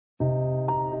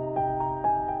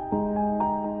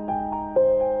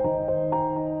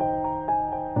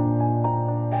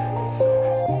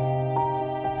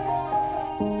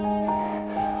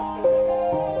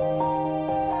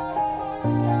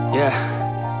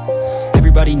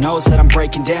Everybody knows that I'm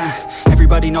breaking down.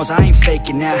 Everybody knows I ain't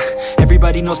faking now.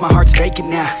 Everybody knows my heart's vacant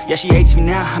now. Yeah, she hates me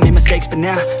now, I made mistakes but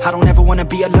now I don't ever wanna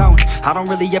be alone. I don't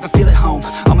really ever feel at home.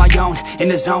 On my own, in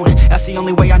the zone, that's the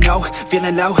only way I know.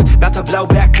 Feeling low, about to blow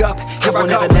back up. Here I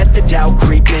won't ever let the doubt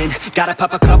creep in. Gotta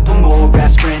pop a couple more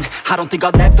aspirin. I don't think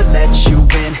I'll ever let you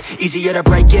in. Easier to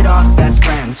break it off as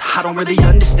friends. I don't really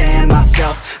understand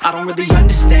myself. I don't really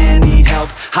understand, need help.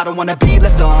 I don't wanna be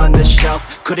left on the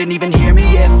shelf. Couldn't even hear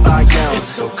me if I yelled. It's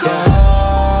so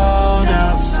cold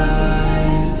outside,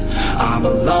 I'm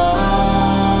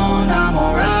alone, I'm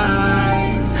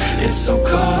alright. It's so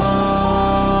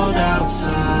cold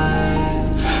outside,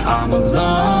 I'm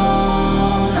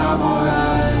alone, I'm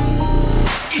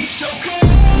alright. It's so cold.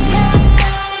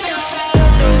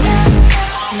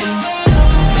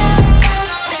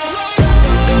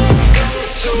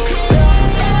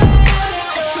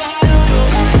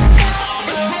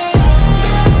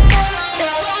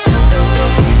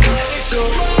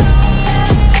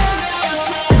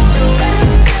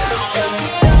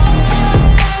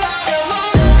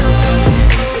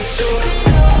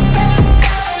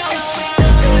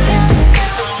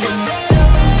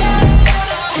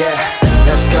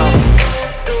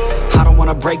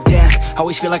 Break down,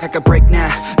 always feel like I could break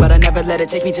now, but I never let it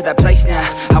take me to that place now.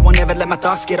 I won't ever let my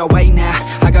thoughts get away now.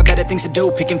 I got better things to do,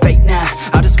 picking fate now.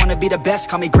 I just wanna be the best,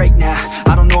 call me great now.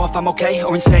 I don't know if I'm okay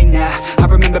or insane now. I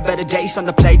remember better days on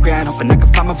the playground, hoping I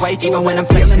can find my way. Even when I'm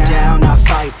feeling down, I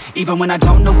fight. Even when I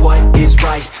don't know what is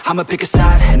right, I'ma pick a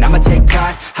side and I'ma take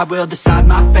pride. I will decide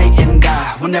my fate and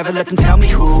I will never let them tell me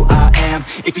who I am.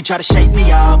 If you try to shake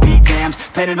me, I'll be damned.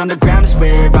 Planet on the ground is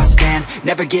where I stand.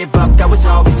 Never give up, that was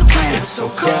always the plan. It's so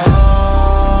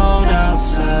cold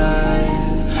outside,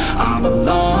 I'm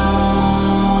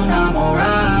alone, I'm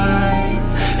alright.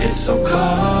 It's so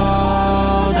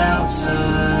cold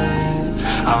outside,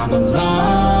 I'm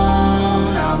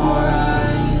alone, I'm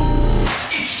alright.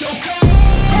 It's so cold.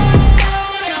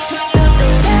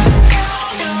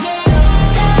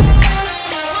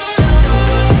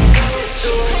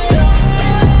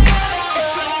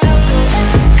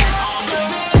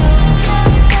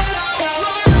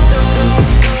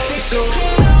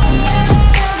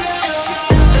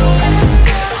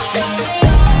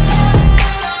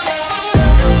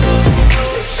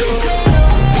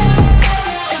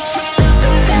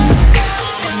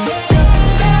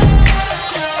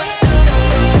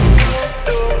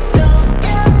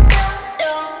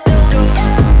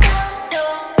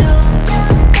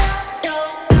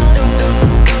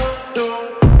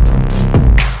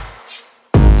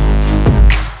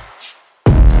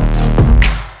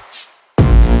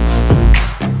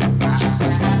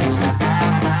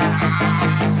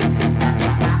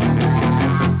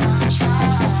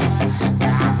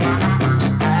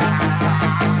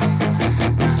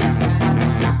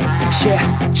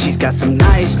 Yeah, she's got some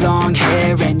nice long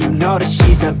hair, and you know that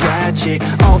she's a bad chick.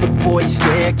 All the boys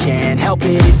stare, can't help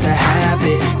it, it's a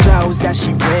habit. Clothes that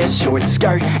she wears, short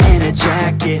skirt and a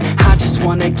jacket. I just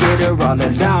wanna get her all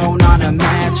alone on a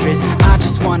mattress. I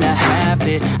just wanna have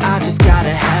it, I just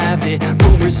gotta have it.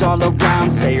 Rumors all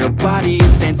around say her body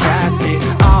is fantastic.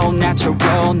 All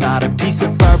natural, not a piece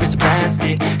of fur is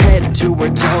plastic. Head to her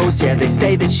toes, yeah, they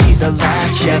say that she's a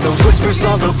latch. Yeah, the whispers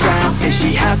all around say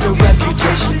she has a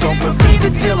reputation. Don't believe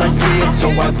it till I see it, so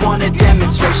I want a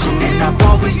demonstration. And I've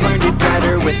always learned it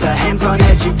better with a hands-on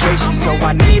education. So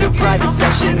I need a private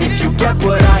session, if you get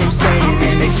what I am saying.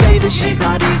 And they say that she's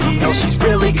not easy, no, she's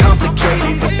really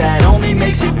complicated, but that only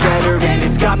makes it better, and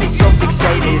it's got me so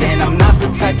fixated. And I'm not the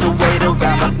type to wait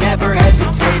around, I've never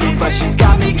hesitated, but she's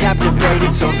got me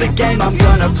captivated, so the game, I'm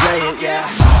gonna play it, yeah.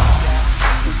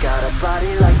 She got a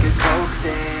body like a coke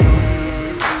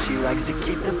thing, she likes to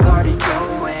keep the party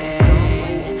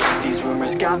going. These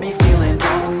rumors got me feeling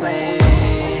lonely,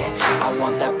 I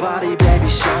want that body, baby,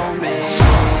 show me.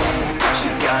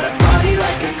 She's got a body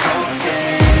like a coke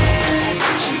thing,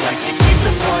 she likes to keep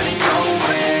the party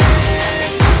going.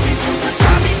 These rumors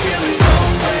got me feeling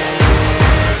lonely,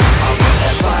 I want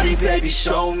that body, baby,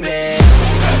 show me.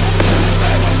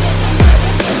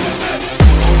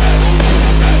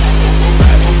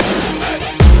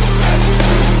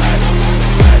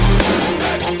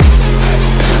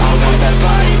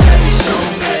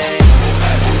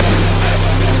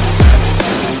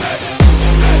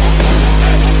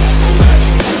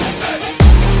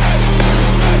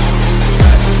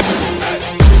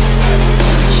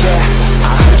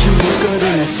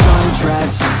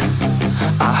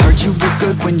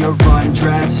 When you're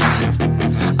undressed,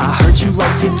 I heard you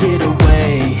like to get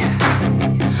away,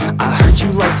 I heard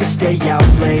you like to stay out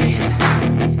late,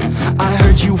 I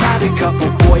heard you had a couple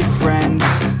boyfriends,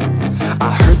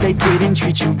 I heard they didn't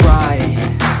treat you right.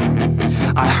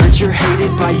 I heard you're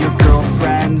hated by your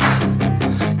girlfriends,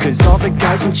 'cause all the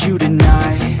guys want you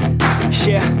tonight.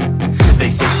 Yeah, they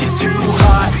say she's too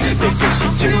hot, they say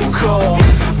she's too cold.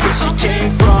 Where she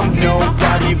came from,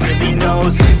 nobody really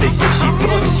knows. They say she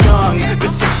looks young, but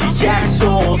say she acts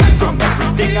old. From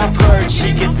everything I've heard,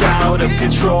 she gets out of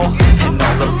control. And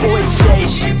all the boys say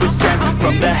she was sent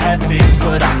from the heavens,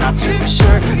 but I'm not too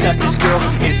sure that this girl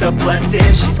is a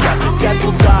blessing. She's got the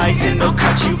devil's eyes and they'll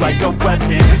cut you like a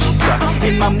weapon. She's stuck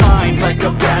in my mind like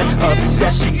a bad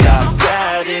obsession. Got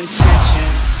bad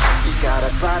intentions. She's got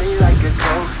a body like a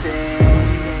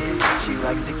coffin. She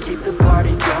likes to keep the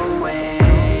party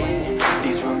going.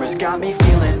 These rumors got me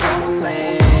feeling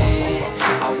lonely.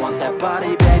 I want that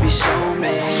body, baby, show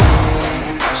me.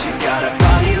 She's got a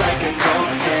body like a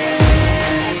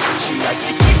coffin. She likes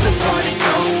to keep the party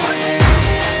going.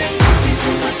 These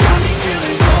rumors got me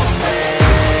feeling lonely.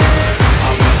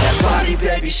 I want that body,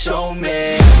 baby, show me.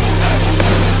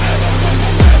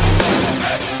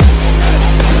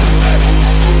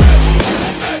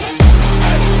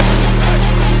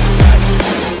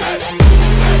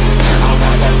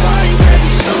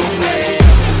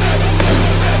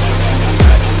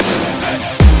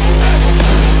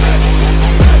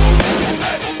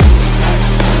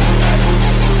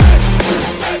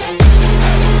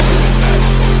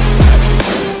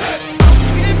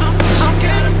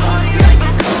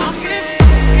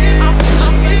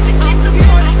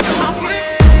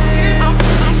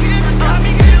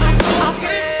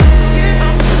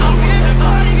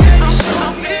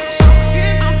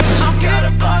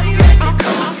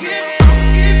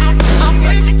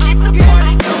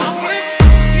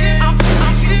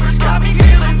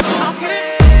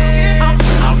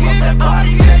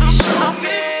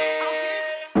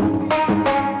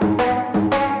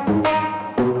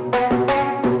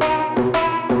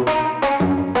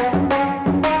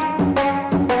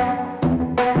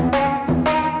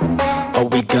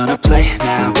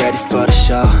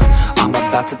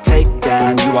 To take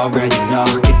down, you already know.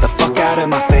 Get the fuck out of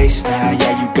my face now,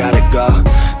 yeah, you gotta go.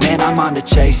 Man, I'm on the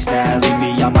chase now, leave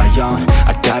me on my own.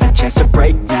 I got a chance to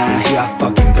break now, here I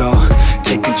fucking go.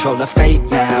 Take control of fate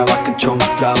now, I control my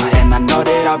flow. And I know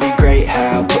that I'll be great,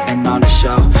 how, putting on a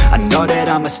show. I know that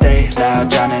I'ma stay loud,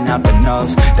 drowning out the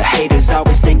noise. The haters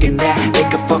always thinking that they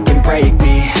could fucking break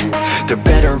me. They're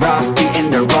better off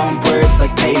eating their own words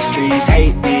like pastries.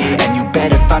 Hate me, and you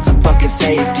better find some fucking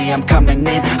safety. I'm coming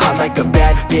in hot like a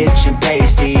bad bitch and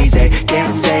pasties. They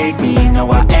can't save me, no,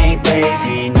 I ain't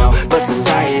lazy, no. But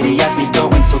society has me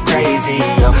going so crazy,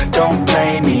 yo. Don't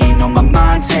play me, no, my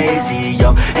mind's hazy,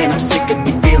 yo. And I'm sick of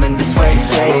me feeling this way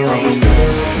daily. I'll always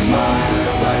live my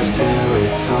life till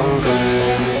it's over,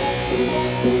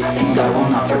 and I will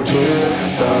not forgive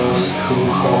those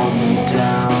who hold me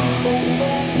down.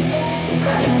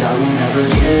 And I will never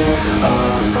give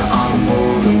up, I'm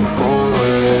moving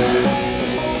forward.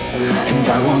 And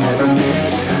I will never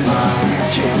miss my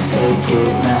chance, take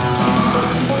it now.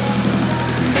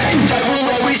 And I will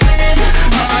always live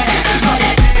my life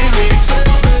till it's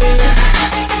over.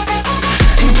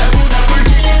 And I will not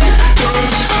forgive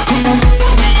those who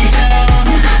hold me down.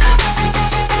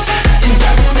 And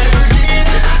I will never give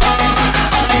up,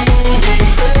 I'm moving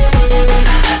forward.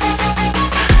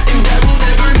 And I will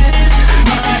never miss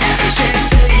my chance,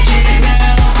 take it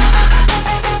now.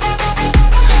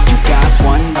 You got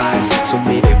one life, so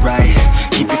live it right.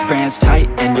 Keep your friends tight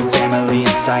and your family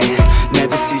in sight.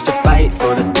 Never cease to fight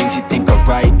for the things you think are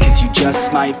right, 'cause you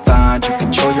just might find you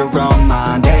control your own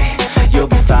mind, hey. You'll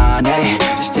be fine, hey.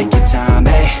 Just take your time,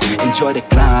 hey. Enjoy the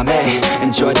climb, hey.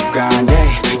 Enjoy the grind,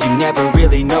 hey. You never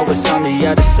really know what's on the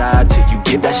other side till you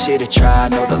give that shit a try.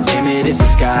 Know the limit is the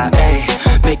sky, hey.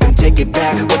 Make them take it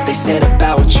back, what they said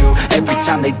about you. Every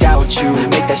time they doubt you,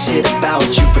 make that shit about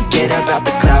you. Forget about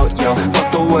the clout, yo.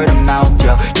 Fuck the word of mouth,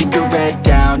 yo. Keep your head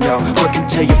down, yo. Work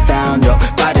until you're found, yo.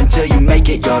 Fight until you make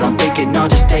it, yo. Don't think it, no,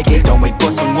 just take it. Don't wait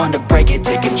for someone to break it.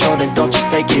 Take control and don't just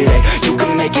fake it, hey. You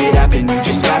can make it happen, you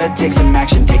just gotta take some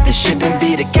action. Take the ship and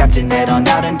be the captain. Head on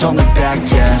out and don't look back,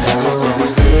 yeah. I will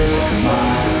always live my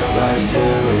life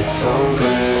till it's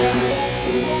over.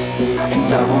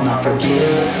 And I will not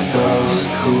forgive those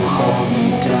who hold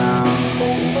me down.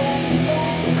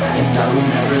 And I will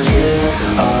never give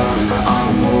up, I'm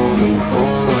moving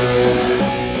forward.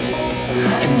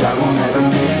 And I will never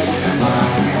miss my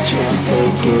chance,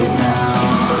 take it now.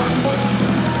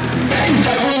 And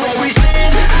I will always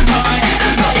live my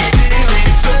life till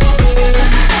it's over.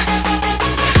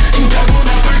 And I will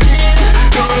not forgive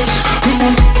those who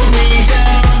hold me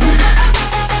down.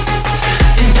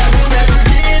 And I will never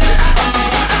give up,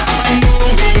 I'm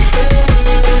moving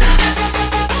forward.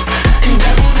 And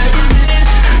I will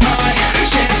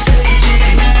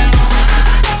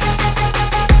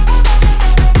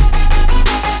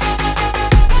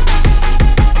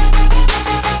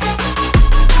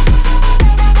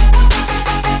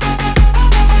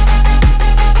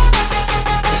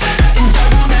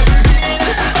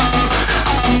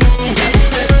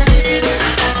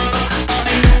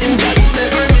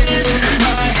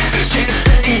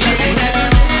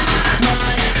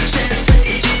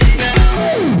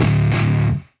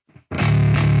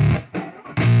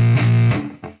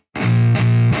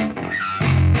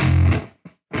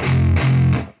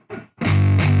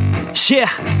Yeah,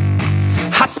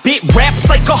 I spit raps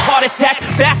like a heart attack,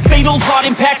 fast fatal heart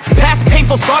impacts, past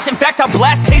painful scars. In fact, I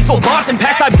blast tasteful bars and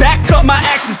packs. I back up my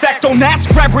actions, fact don't ask,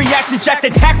 grab reactions, jacked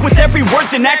attack with every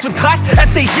word, then act with class as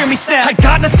they hear me snap. I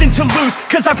got nothing to lose,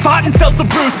 cause I fought and felt the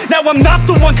bruise. Now I'm not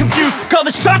the one confused, call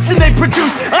the shots and they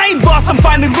produce. I ain't lost, I'm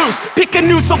finally loose, pick a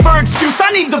new silver excuse.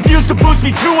 I need the views to boost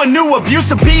me to a new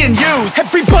abuse of being used.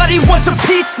 Everybody wants a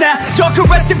piece now, y'all can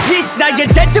rest in peace now.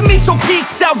 You're dead to me, so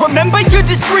peace out, remember you're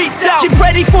discreet out. Get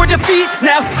ready for defeat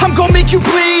now, I'm gonna make you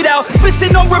bleed out.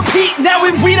 Listen on repeat now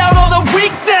and weed out all the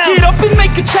weak now. Get up and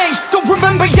make a change, don't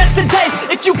remember yesterday.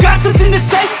 If you got something to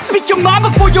say, speak your mind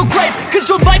before your grave, cause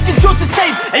your life is yours to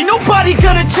save. Ain't nobody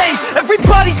gonna change,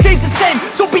 everybody stays the same.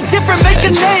 So be different, make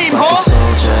a name, like a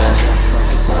soldier,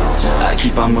 I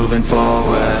keep on moving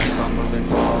forward,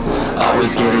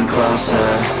 always getting closer.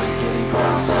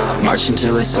 I'm marching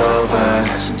till it's over.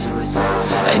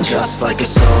 And just like a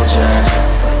soldier,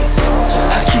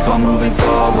 I keep on moving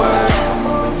forward,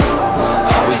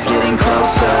 always getting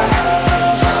closer.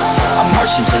 I'm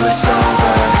marching till it's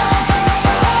over.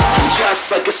 And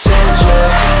just like a soldier,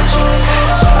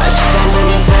 I keep on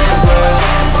moving forward,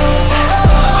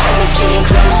 always getting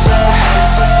closer.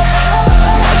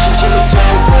 I'm marching till it's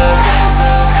over.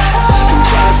 And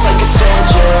just like a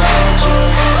soldier,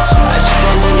 I keep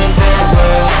on moving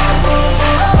forward,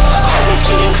 always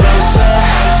getting closer.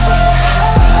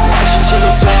 I'm marching till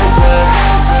it's over.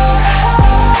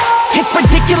 It's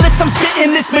ridiculous, I'm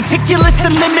spitting this meticulous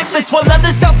and limitless, while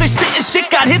others out there spitting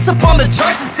shit got hits up on the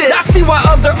charts and shit. I see why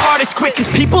other artists quit, cause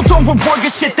people don't reward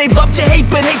good shit. They love to hate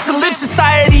but hate to live.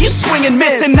 Society, you swing and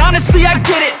miss. And honestly, I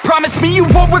get it, promise me you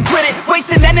won't regret it.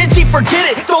 Wasting energy, forget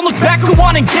it, don't look back, go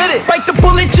on and get it. Bite the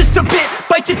bullet just a bit,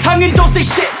 bite your tongue and don't say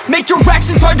shit. Make your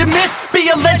actions hard to miss, be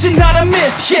a legend, not a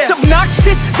myth. Yeah. It's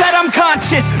obnoxious that I'm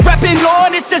conscious, rapping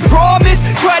honest as promise.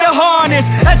 Try to harness,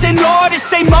 as an artist,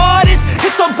 stay modest.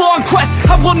 It's a long quest,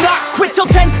 I will not quit till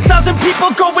 10,000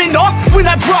 people going off when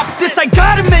I drop this. I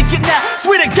gotta make it now,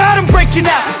 swear to God I'm breaking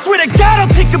out. Swear to God I'll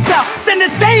take a bow, stand the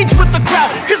stage with the crowd,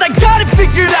 cause I got it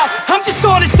figured out. I'm just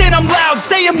honest and I'm loud,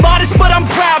 staying modest but I'm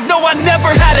proud. No, I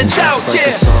never had a doubt, just like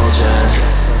a soldier,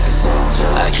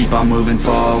 I keep on moving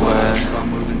forward,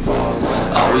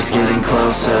 always getting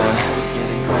closer.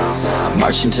 I'm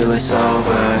marching till it's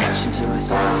over.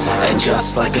 And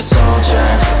just like a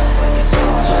soldier,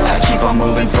 I keep on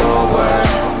moving forward,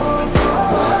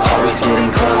 always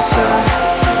getting closer.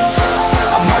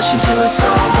 I'm marching till it's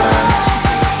over.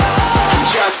 And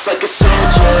just like a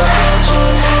soldier,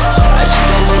 I keep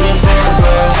on moving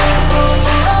forward,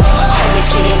 always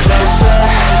getting closer.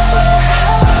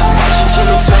 I'm marching till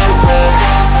it's over.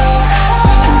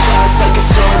 And just like a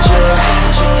soldier,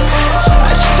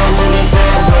 I keep on moving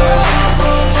forward,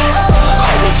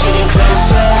 always getting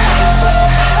closer.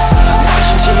 I'm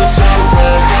marching till it's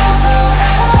over.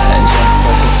 And just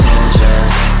like a soldier,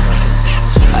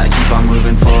 I keep on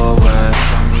moving forward,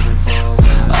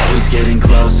 always getting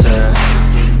closer.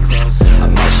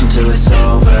 I'm marching till it's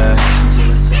over.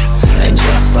 And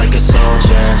just like a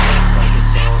soldier,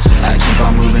 I keep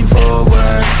on moving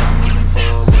forward,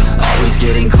 always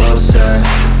getting closer.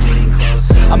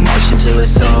 I'm marching till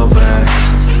it's over.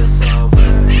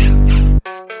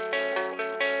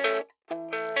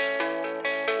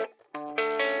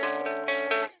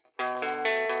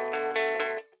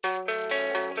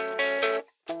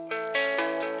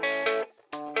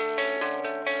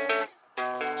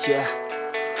 Yeah,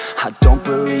 I don't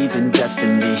believe in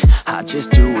destiny, I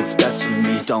just do what's best for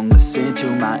me. Don't listen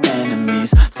to my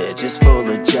enemies, they're just full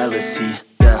of jealousy.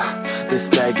 Yeah,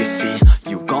 this legacy,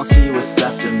 you gon' see what's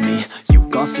left of me. You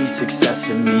gon' see success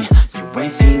in me, you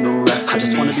ain't seen the rest of me. I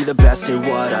just wanna be the best at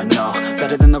what I know,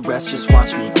 better than the rest, just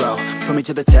watch me grow. Put me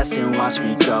to the test and watch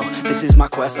me go. This is my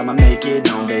quest, I'ma make it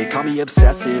known. They call me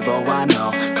obsessive, oh I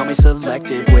know. Call me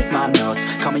selective with my notes,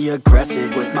 call me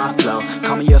aggressive with my flow.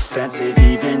 Call me offensive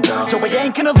even though Joe, I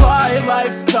ain't gonna lie,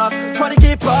 life's tough. Try to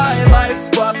get by, life's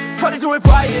rough. Try to do it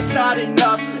right, it's not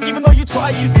enough. Even though you try,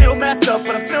 you still mess up.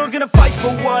 But I'm still gonna fight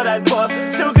for what I love,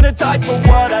 still gonna die for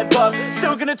what I love,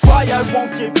 still gonna try, I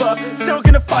won't give up, still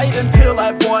gonna fight until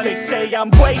I've won. They say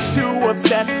I'm way too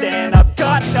obsessed and I've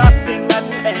got nothing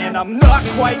left, and I'm not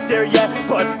quite there yet,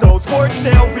 but those words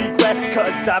they'll regret,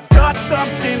 cause I've got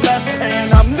something left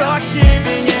and I'm not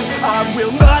giving in. I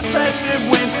will not let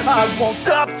them win, I won't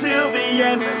stop till the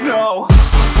end, no.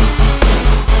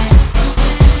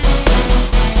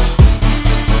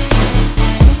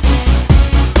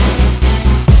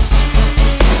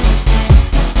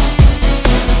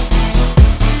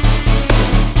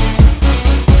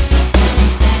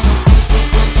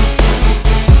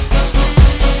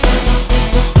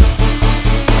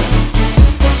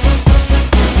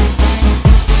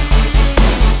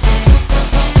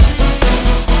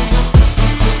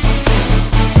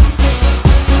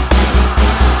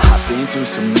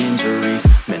 some injuries,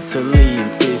 mentally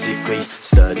and physically.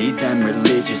 Studied them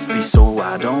religiously so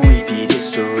I don't repeat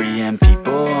history. And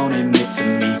people won't admit to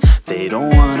me they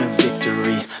don't want a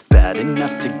victory bad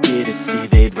enough to get a C.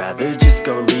 They'd rather just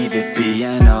go leave it be.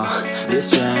 And oh, this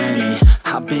journey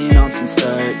I've been on since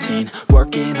 13,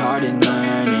 working hard and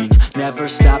learning, never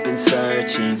stopping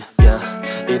searching. Yeah,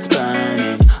 it's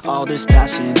burning, all this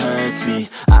passion hurts me.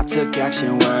 I took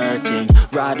action working,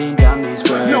 writing down these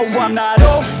words. No, I'm not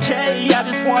okay, I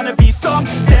just wanna be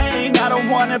something. I don't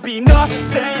wanna be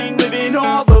nothing, living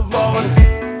all alone.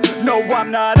 No,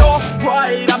 I'm not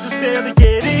alright, I'm just barely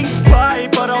getting by.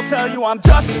 But I'll tell you I'm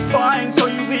just fine, so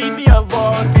you leave me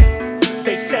alone.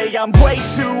 They say I'm way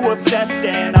too obsessed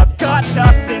and I've got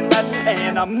nothing left,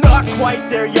 and I'm not quite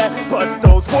there yet, but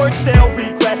those words they'll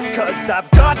regret. Cause I've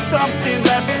got something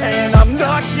left and I'm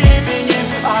not giving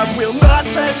in. I will not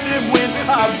let them win,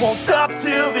 I won't stop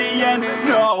till the end,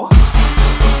 no.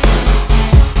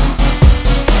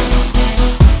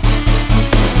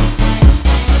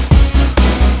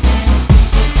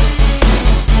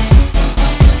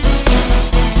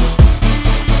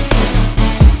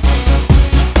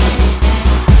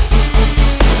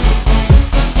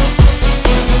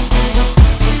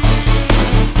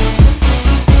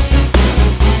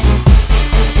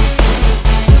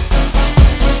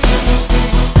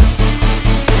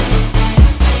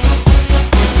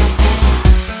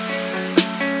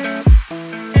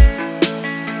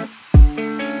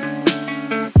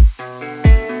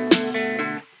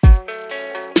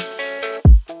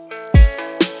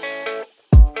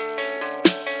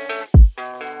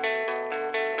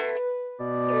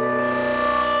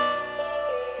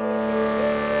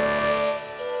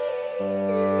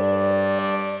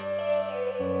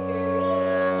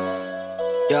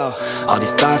 Yo, all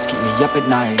these thoughts keep me up at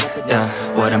night. Yeah,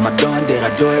 what am I doing? Did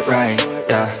I do it right?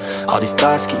 Yeah, all these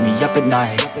thoughts keep me up at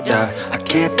night. Yeah, I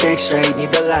can't think straight,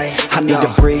 need the light. I need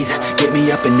to breathe, get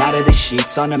me up and out of the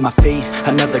sheets, onto my feet.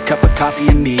 Another cup of coffee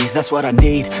and me, that's what I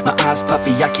need. My eyes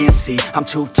puffy, I can't see. I'm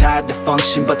too tired to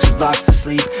function, but too lost to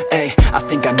sleep. Ay, I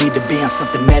think I need to be on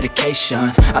something medication.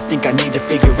 I think I need to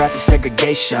figure out the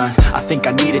segregation. I think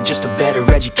I needed just a better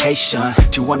education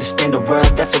to understand a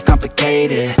world that's so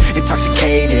complicated.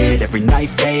 Intoxicated, every night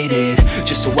faded,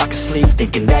 just so I can sleep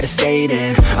thinking that it's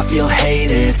Satan. I feel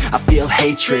hated, I feel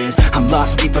hatred, I'm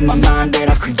lost deep in my mind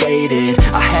that I've created.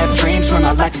 I have dreams where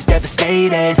my life is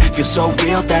devastated, feel so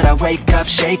real that I wake up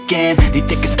shaking. Need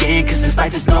thicker skin cause this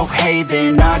life is no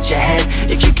haven. Nod your head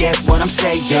if you get what I'm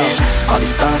saying. All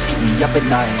these thoughts keep me up at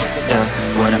night. Yeah,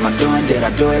 what am I doing? Did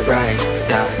I do it right?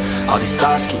 Yeah, all these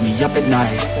thoughts keep me up at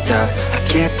night. Yeah, I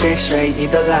can't think straight,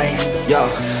 need the light. Yo,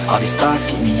 all these thoughts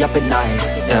keep me up at night.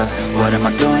 Yeah, what am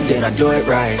I doing? Did I do it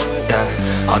right?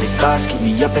 Yeah, all these thoughts keep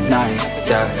me up at night.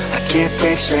 Yeah, I can't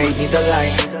think straight, need the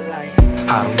light.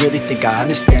 I don't really think I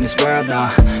understand this world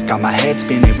now. Got my head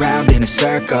spinning round in a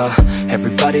circle.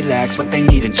 Everybody lacks what they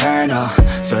need internal,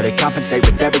 so they compensate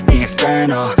with everything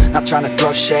external. Not trying to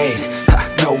throw shade,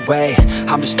 no way.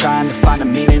 I'm just trying to find the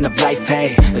meaning of life,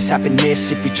 hey. There's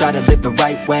happiness if you try to live the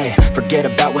right way. Forget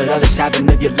about what others have and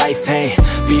live your life, hey.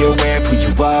 Be aware of who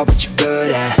you are, what you're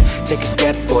good at. Take a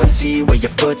step forward, see where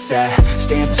your foot's at.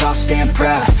 Stand tall, stand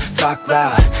proud, talk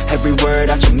loud. Every word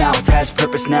out your mouth has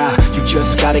purpose now. You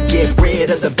just gotta get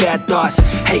rid of the bad thoughts,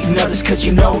 hating others cause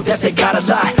you know that they gotta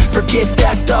lie. Forget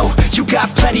that though, you got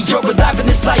plenty, you're alive in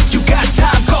this life. You got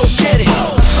time, go get it.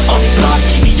 All these thoughts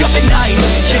keep me up at night.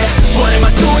 Yeah, what am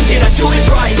I doing? Did I do it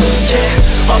right?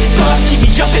 Yeah, all these thoughts keep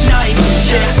me up at night.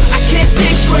 Yeah, I can't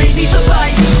think straight, need the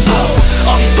light. Oh,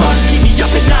 all these thoughts keep me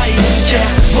up at night. Yeah,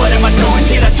 what am I doing?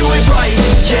 Did I do it right?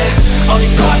 Yeah, all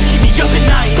these thoughts keep me up at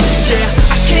night. Yeah,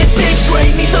 I can't think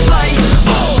straight, need the light.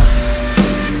 Oh.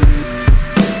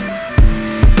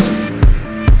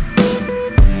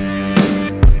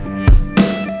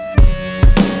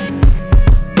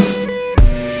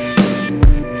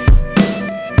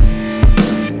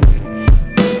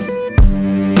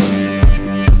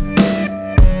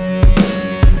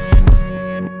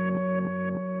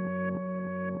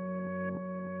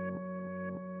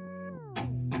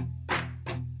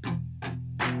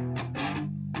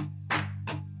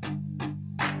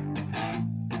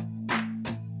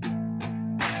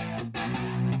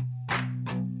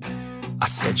 I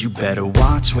said you better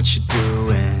watch what you're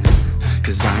doing,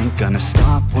 cause I ain't gonna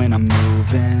stop when I'm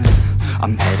moving.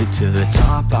 I'm headed to the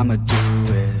top, I'ma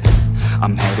do it.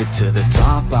 I'm headed to the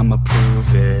top, I'ma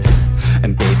prove it.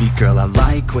 And baby girl, I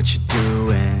like what you're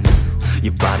doing.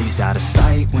 Your body's out of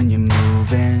sight when you're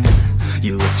moving.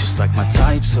 You look just like my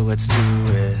type, so let's do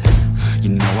it. You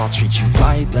know I'll treat you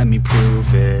right, let me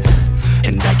prove it.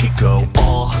 And I could go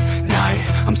all night,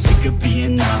 I'm sick of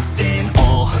being nothing. All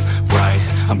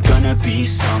be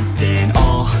something.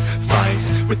 I'll fight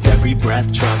with every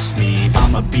breath, trust me.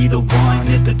 I'ma be the one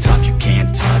at the top, you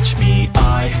can't touch me.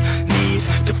 I need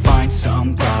to find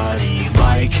somebody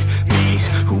like me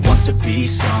who wants to be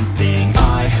something.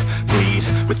 I bleed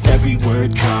with every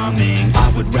word coming.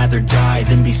 I would rather die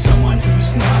than be someone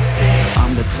who's nothing.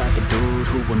 I'm the type of dude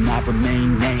who will not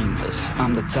remain nameless.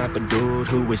 I'm the type of dude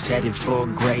who is headed for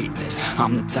greatness.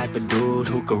 I'm the type of dude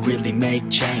who could really make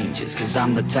changes, cause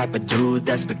I'm the type of dude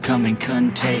that's becoming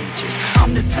contagious.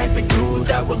 I'm the type of dude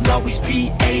that will always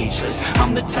be ageless.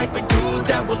 I'm the type of dude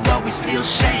that will always feel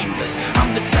shameless.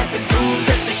 I'm the type of dude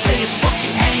that they say is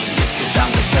fucking heinous, cause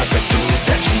I'm the type of dude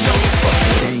that you know is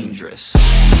fucking dangerous.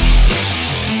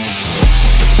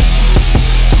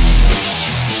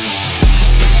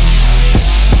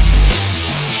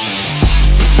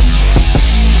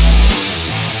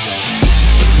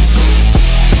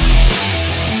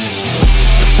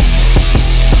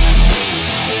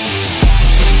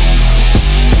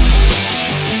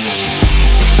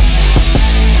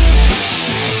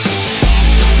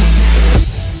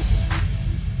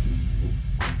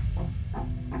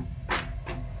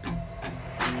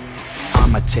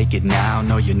 I'ma take it now,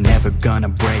 no you're never gonna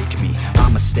break me.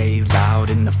 I'ma stay loud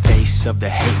in the face of the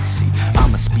hate, see.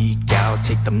 I'ma speak out,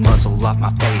 take the muzzle off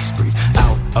my face. Breathe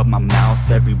out of my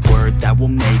mouth every word that will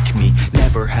make me.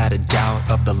 Never had a doubt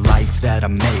of the life that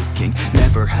I'm making.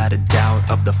 Never had a doubt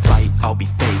of the fight I'll be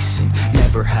facing.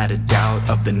 Never had a doubt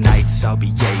of the nights I'll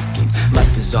be aching.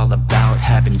 Life is all about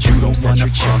having dreams that you're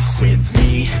chasing. With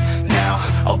me now,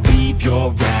 I'll leave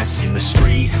your ass in the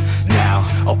street now.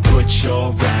 I'll put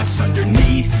your ass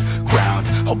underneath ground.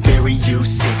 I'll bury you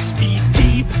 6 feet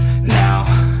deep now.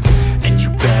 And you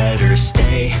better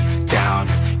stay down.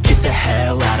 Get the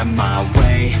hell out of my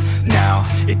way now.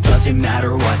 It doesn't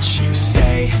matter what you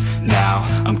say now.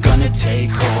 I'm gonna take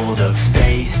hold of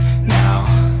fate now.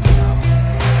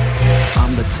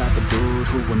 I'm the type of dude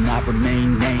who will not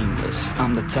remain nameless.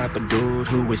 I'm the type of dude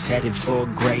who is headed for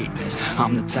greatness.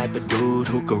 I'm the type of dude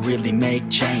who could really make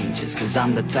changes, cause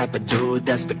I'm the type of dude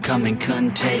that's becoming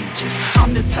contagious.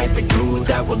 I'm the type of dude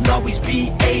that will always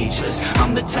be ageless.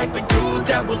 I'm the type of dude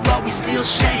that will always feel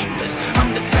shameless.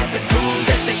 I'm the type of dude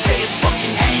that they say is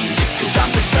fucking heinous, cause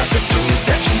I'm the type of dude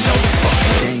that you know is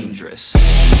fucking dangerous.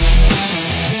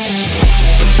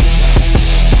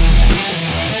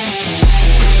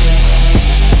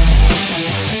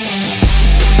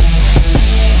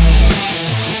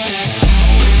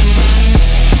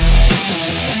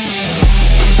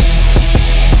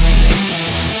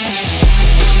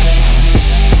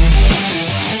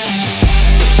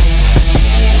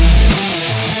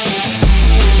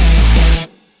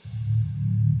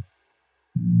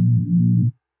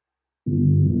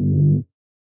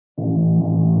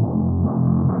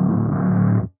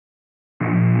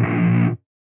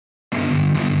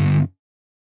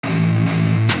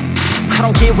 I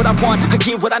don't get what I want, I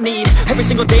get what I need. Every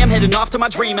single day I'm heading off to my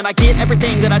dream, and I get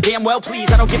everything that I damn well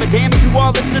please. I don't give a damn if you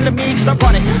all listening to me, cause I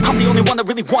run it. I'm the only one that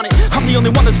really want it. I'm the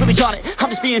only one that's really on it. I'm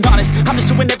just being honest. I'm just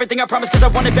doing everything I promise, cause I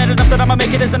want it bad enough that I'ma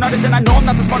make it as an artist. And I know I'm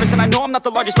not the smartest, and I know I'm not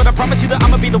the largest, but I promise you that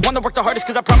I'ma be the one that worked the hardest,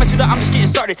 cause I promise you that I'm just getting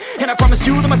started. And I promise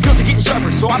you that my skills are getting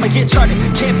sharper, so I'ma get charted.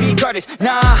 Can't be guarded,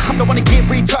 nah, I'm the one to get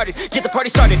retarded. Get the party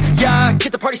started, yeah,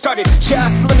 get the party started. Yeah,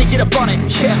 so let me get up on it,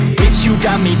 yeah. Bitch, you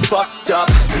got me fucked up,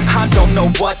 I don't know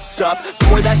what's up.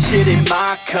 Pour that shit in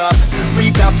my cup,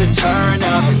 we bout to turn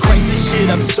up. Crank this shit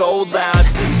up so loud,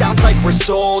 sounds like we're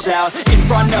sold out. In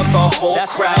front of a whole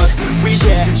crowd, we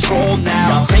lose control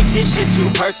now. Y'all take this shit too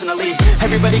personally.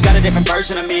 Everybody got a different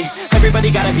version of me.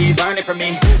 Everybody gotta be learning from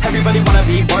me. Everybody wanna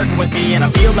be working with me. And I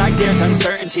feel like there's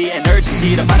uncertainty and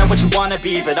urgency to find out what you wanna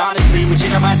be. But honestly, we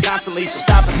change our minds constantly, so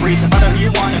stop and breathe and find out who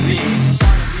you wanna be.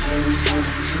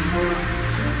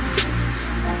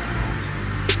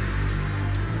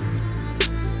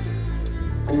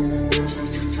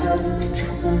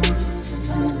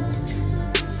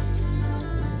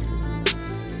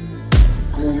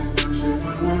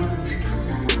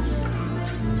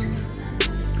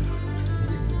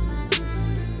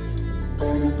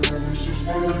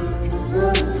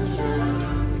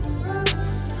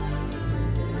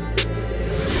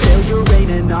 Failure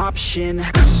ain't an option,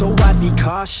 so I'd be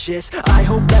cautious. I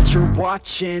hope that you're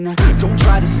watching. Don't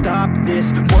try to stop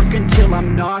this, work until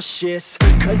I'm nauseous,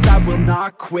 cause I will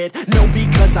not quit, no,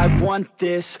 because I want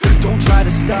this. Don't try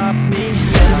to stop me,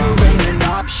 failure ain't an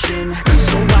option,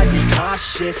 so I'd be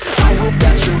cautious. I hope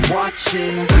that you're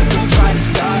watching. Don't try to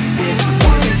stop this,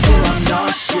 work until I'm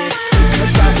nauseous,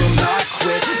 cause I will not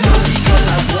quit, no, because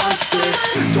I want this.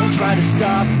 Don't try to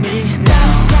stop me now.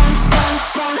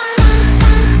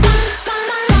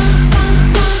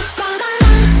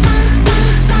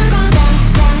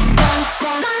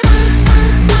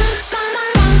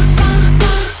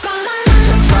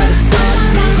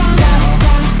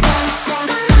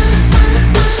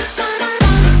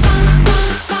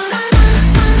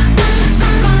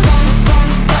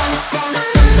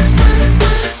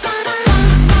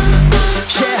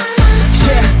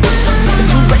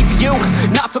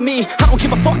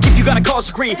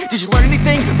 degree. Did you learn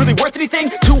anything? Really worth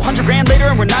anything? 200 grand later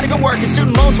and we're not even working.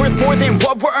 Student loans worth more than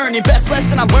what we're earning. Best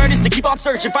lesson I learned is to keep on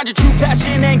searching. Find your true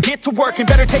passion and get to work. And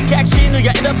better take action or you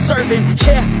end up serving.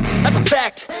 Yeah, that's a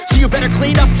fact. So you better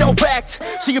clean up your act.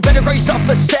 So you better grow yourself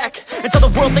a sack and tell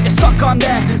the world they can suck on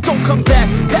that. Don't come back,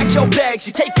 pack your bags.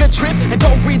 You take a trip and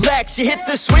don't relax. You hit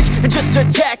the switch and just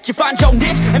attack. You find your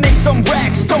niche and make some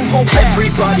racks. Don't hold back.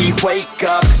 Everybody wake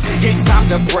up, it's time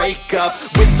to break up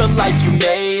with the life you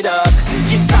made up.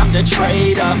 It's time to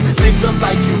trade up, live the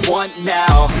life you want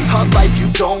now, a life you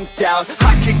don't doubt.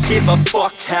 I could give a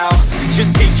fuck how,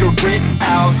 just figure it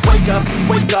out. Wake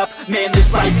up, man,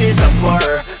 this life is a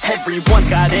blur. Everyone's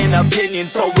got an opinion,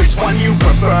 so which one you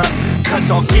prefer? Cause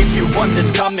I'll give you one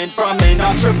that's coming from an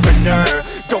entrepreneur.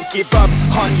 Don't give up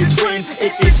on your dream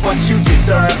if it's what you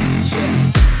deserve.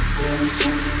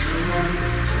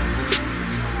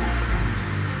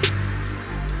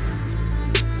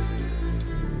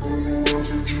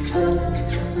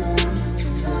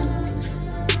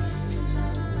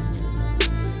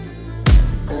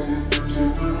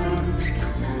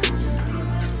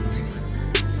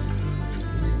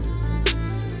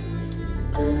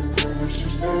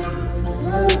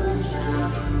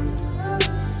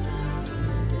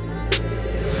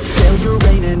 Failure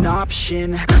ain't an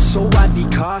option, so I'd be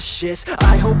cautious.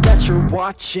 I hope that you're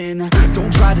watching.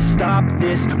 Don't try to stop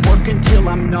this, work until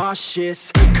I'm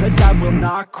nauseous. Cause I will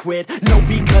not quit, no,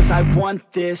 because I want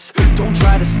this. Don't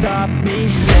try to stop me,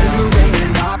 failure ain't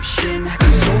an option,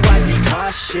 so I'd be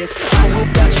cautious. I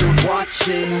hope that you're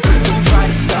watching. Don't try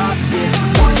to stop this,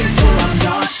 work until I'm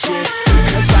nauseous.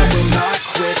 Cause I will not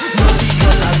quit, no,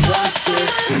 because I want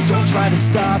this. Don't try to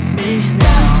stop me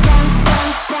now.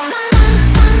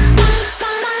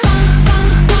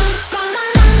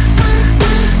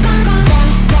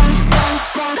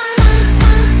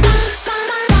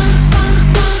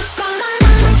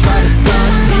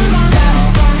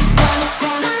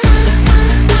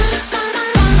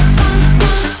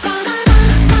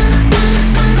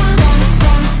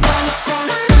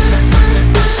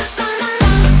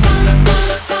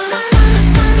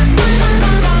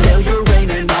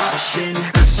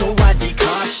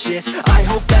 I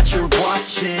hope that you're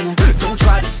watching. Don't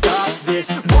try to stop this,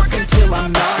 work until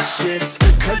I'm nauseous.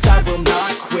 Cause I will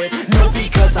not quit, no,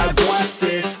 because I want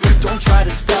this. Don't try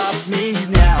to stop me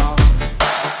now.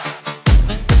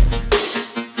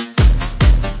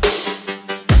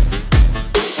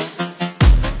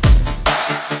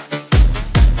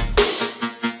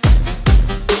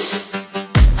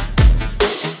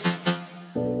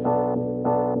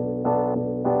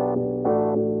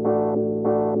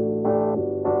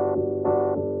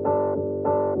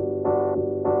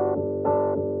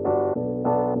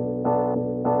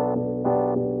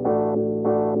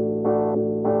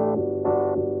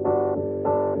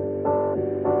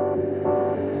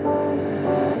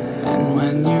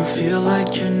 When you feel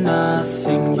like you're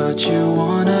nothing, but you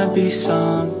wanna be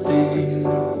something,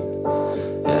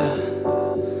 yeah.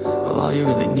 Well, all you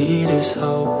really need is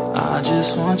hope. I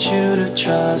just want you to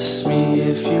trust me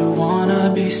if you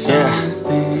wanna be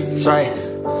something. Yeah, that's right.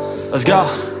 Let's go.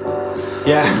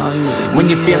 Yeah, when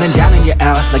you're feeling down and you're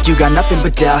out, like you got nothing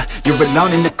but doubt. You're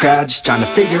alone in the crowd, just trying to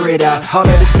figure it out. All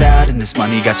of this cloud and this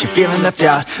money got you feeling left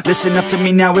out. Listen up to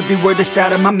me now, every word that's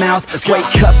out of my mouth.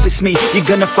 Wake up, it's me, you're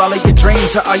gonna follow your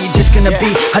dreams. Or are you just gonna be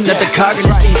another cog in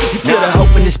the scene? You feel the hope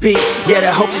in this beat, yeah,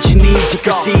 the hope that you need to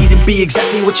proceed and be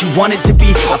exactly what you want it to be.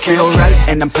 I feel right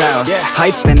and I'm proud,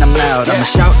 hype and I'm loud. I'ma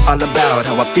shout all about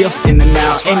how I feel in the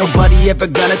now. Ain't nobody ever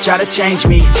gonna try to change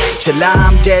me till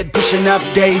I'm dead, pushing up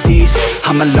daisies.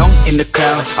 I'm alone in the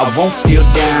crowd, I won't feel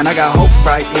down. I got hope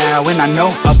right now and I know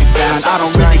I'll be found. I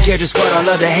don't really care just what all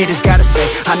of the haters gotta say.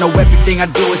 I know everything I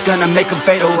do is gonna make them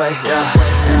fade away,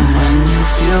 And when you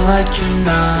feel like you're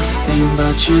nothing,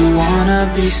 but you wanna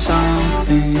be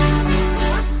something,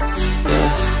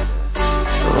 yeah.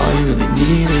 Well, all you really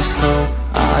need is hope.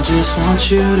 I just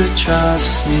want you to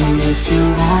trust me if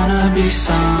you wanna be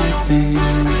something,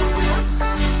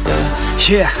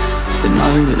 yeah. Then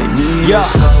all you really need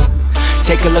is hope.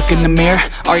 Take a look in the mirror,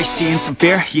 are you seeing some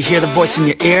fear? You hear the voice in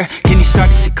your ear, can you start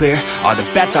to see clear? Are the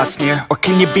bad thoughts near? Or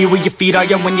can you be where your feet are,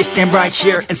 yeah, when you stand right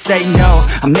here and say no?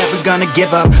 I'm never gonna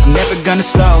give up, I'm never gonna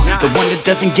slow. The one that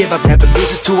doesn't give up, never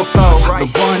loses to a foe. The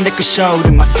one that could show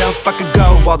to myself I could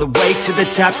go all the way to the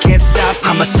top, can't stop me.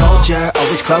 I'm a soldier,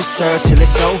 always closer till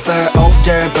it's over.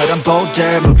 Older, but I'm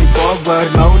bolder, moving forward,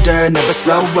 motor, never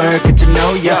slower. Good to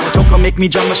know ya, don't go make me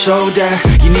drop my shoulder.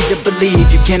 You need to believe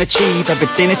you can achieve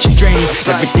everything that you dream.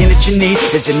 Everything that you need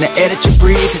is is in the air that you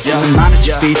breathe, it's in the mind that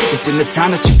you feed, it's in the time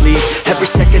that you bleed. Every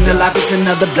second of life is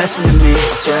another blessing to me.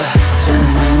 And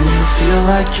when you feel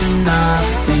like you're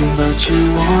nothing, but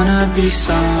you wanna be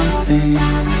something,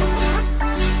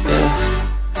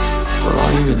 well,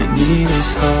 all you really need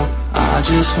is hope. I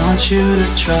just want you to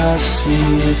trust me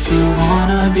if you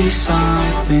wanna be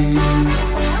something.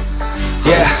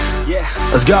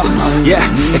 Let's go.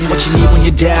 It's what you need when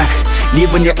you're down, need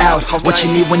when you're out. It's what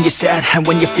you need when you're sad and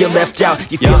when you feel left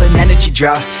out. You feel an energy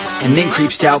drought and then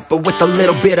creeps out, but with a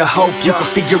little bit of hope you can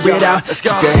figure it out.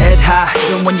 Keep your head high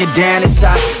even when you're down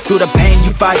inside. Through the pain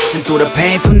you fight and through the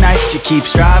painful nights you keep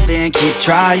striving, keep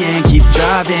trying, keep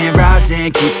driving,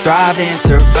 rising, keep thriving,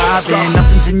 surviving.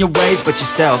 Nothing's in your way but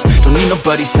yourself. Don't need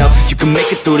nobody's help. You can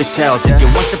make it through this hell. Take it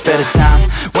one step at a time,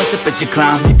 one step as you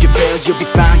climb. If you fail you'll be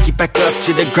fine. Get back up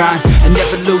to the grind and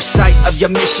never lose sight of your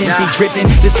mission. Be driven.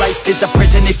 This life is a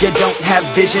prison if you don't have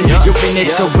vision. You're in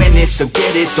it to win it, so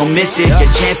get it, don't miss it.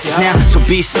 Your chances now, so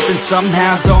be something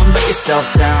somehow. Don't let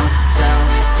yourself down.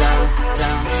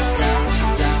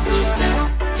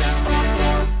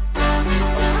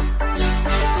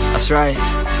 That's right.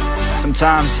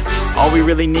 Sometimes all we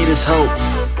really need is hope.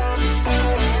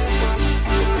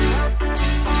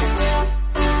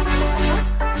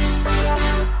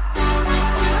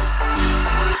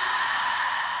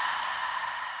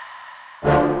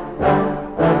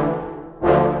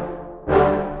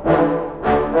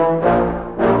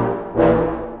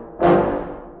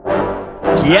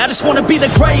 Yeah, I just wanna be the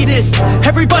greatest.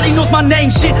 Everybody knows my name,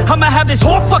 shit. I'ma have this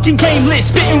whole fucking game list,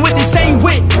 spitting with insane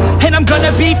wit, and I'm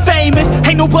gonna be famous.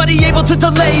 Ain't nobody able to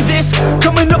delay this.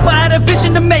 Coming up I had a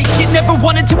vision to make it. Never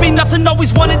wanted to be nothing,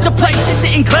 always wanted to play shit.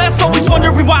 Sit in class, always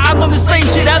wondering why I learn the same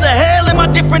shit. How the hell am I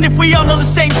different if we all know the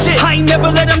same shit? I ain't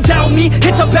never let them doubt me,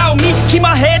 it's about me. Keep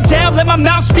my head down, let my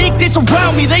mouth speak. They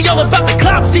surround me, they all about the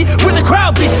clout, see where the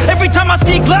crowd be. Every time I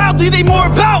speak loudly, they more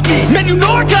about me. Man, you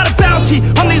know I got a bounty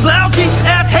on these lousy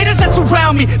ass haters that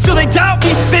surround me. Still they doubt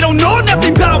me, they don't know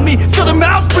nothing about me. Still their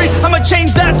mouths free, I'ma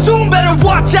change that soon. Better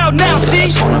watch out now, see? I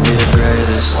just wanna be the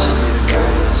greatest.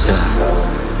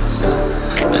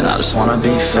 And I just wanna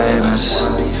be famous.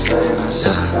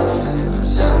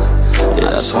 Yeah,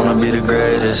 I just wanna be the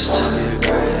greatest.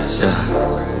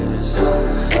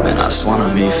 Man, I just wanna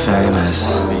be famous.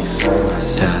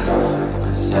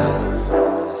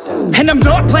 And I'm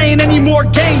not playing any more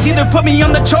games. Either put me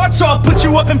on the charts or I'll put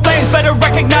you up in flames. Better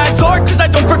recognize art, cause I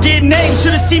don't forget names.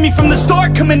 Should've seen me from the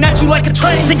start, coming at you like a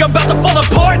train. Think I'm about to fall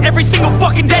apart every single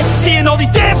fucking day. Seeing all these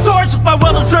damn stars with my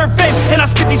well-deserved fame. And I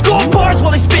spit these gold bars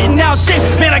while they spitting out shit.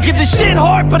 Man, I give this shit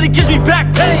hard, but it gives me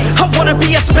back pain. I wanna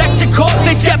be a spectacle,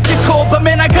 they skeptical, but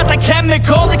man, I got that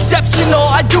chemical, exceptional.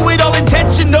 I do it all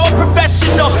intentional,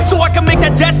 professional, so I can make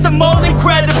that decimal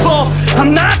incredible.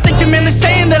 I'm not thinking, man, they're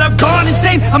saying that I've gone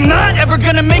insane. I'm not ever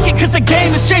gonna make it cause the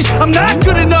game has changed. I'm not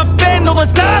good enough, man, no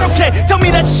that's not okay. Tell me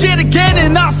that shit again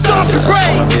and I'll stop your brain. I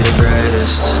just wanna be the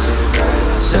greatest.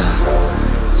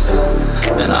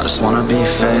 And I just wanna be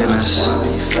famous.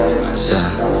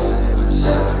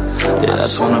 Yeah, I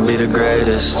just wanna be the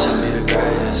greatest.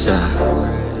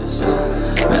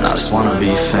 Man, I just wanna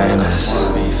be famous.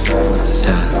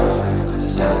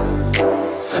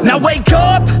 Now wake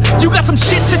up, you got some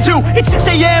shit to do. It's 6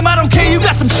 AM, I don't care, you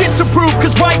got some shit to prove.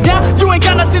 Cause right now, you ain't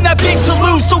got nothing that big to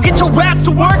lose. So get your ass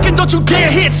to work and don't you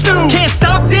dare hit snooze. Can't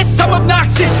stop this, I'm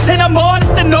obnoxious, and I'm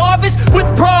honest and novice. With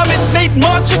promise, made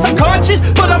monstrous, I'm conscious,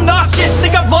 but I'm nauseous.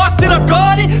 Think I've lost it, I've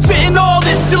got it. Spitting all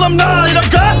this, still I'm not it,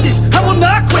 I've got this. I will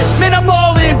not quit, man, I'm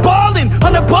all in. Ballin',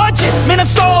 on a budget, man, I'm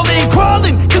stalling.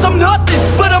 Crawling, cause I'm nothing,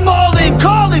 but I'm all in.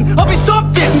 Calling, I'll be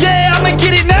something, yeah, I'ma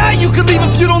get it now. You can leave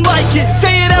if you don't like it.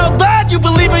 Say it out loud, you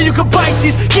believe it, you can bite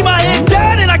this. Keep my head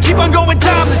down and I keep on going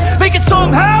timeless. Make it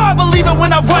somehow, I believe it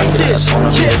when I write this. I just wanna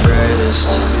be the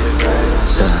greatest.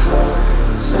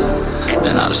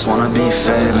 And I just wanna be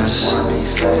famous.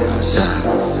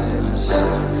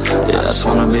 Yeah, I just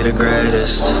wanna be the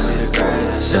greatest.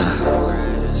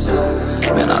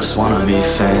 Man, I just wanna be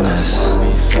famous.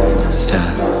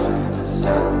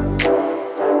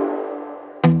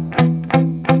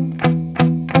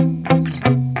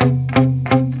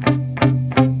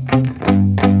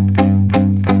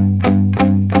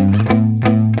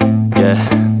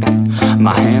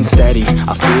 my hands steady,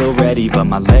 I feel ready, but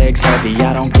my legs heavy,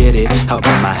 I don't get it. How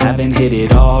come I haven't hit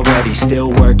it already?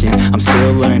 Still working, I'm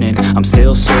still learning, I'm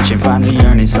still searching, finally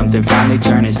earning something, finally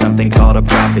turning something called a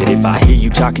profit. If I hear you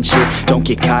talking shit, don't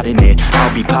get caught in it.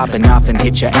 I'll be popping off and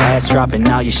hit your ass, dropping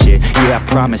all your shit. Yeah, I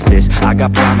promise this, I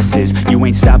got promises, you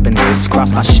ain't stopping this.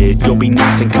 Cross my shit, you'll be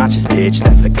knocked unconscious, bitch.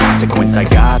 That's the consequence, I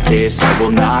got this, I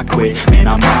will not quit. Man,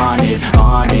 I'm on it,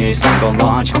 honest, I'm gon'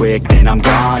 launch quick, then I'm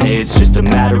gone. It's just a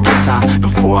matter of time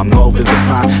before I'm over the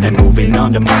climb and moving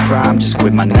under my prime. Just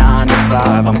quit my 9 to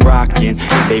 5, I'm rocking,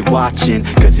 and they watching,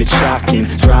 cause it's shocking.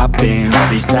 Dropping all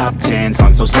these top 10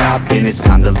 songs, no stopping. It's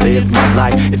time to live my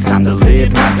life, it's time to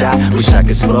live, not die. Wish I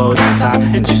could slow down time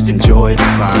and just enjoy the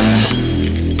climb.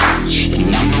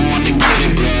 And I'm the one to get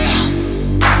it, bro.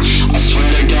 I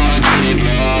swear to God I get it,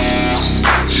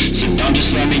 bro. So don't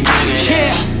just let me get it.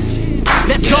 Yeah,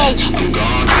 let's go. I'm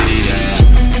gon' get it, yeah.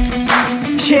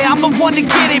 Yeah, I'm the one to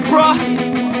get it, bruh.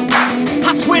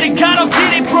 I swear to God I'll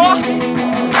get it, bruh.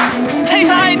 Hey,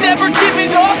 I ain't never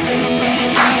giving up.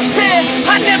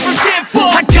 Yeah, I never give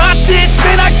up. I got this,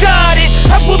 man, I got it.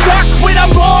 I will not quit,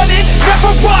 I'm on it.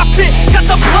 Never rock it.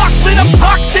 Got the block lit, I'm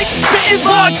toxic. Spitting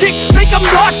logic, make them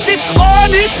nauseous.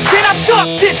 Honest, can I stop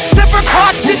this? Never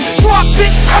cautious, drop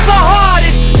it. I'm the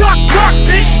hardest. Knock, knock,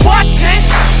 bitch, watch it.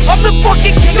 I'm the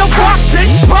fucking king of rock,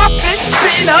 bitch. Profit,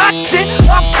 spitting hot shit.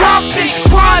 I'm topic,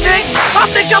 chronic. I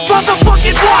think I'm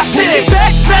motherfucking lost it. Making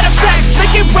back, matter of fact,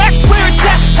 making racks where it's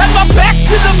at. Have my back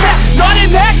to the mat, not an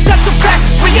act, that's a fact.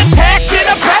 We attack in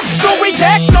a back, don't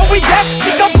react, no react.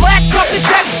 Think I'm black, off his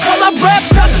back, while I rap,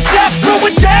 not a step. Throw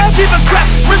a jab, give a crap.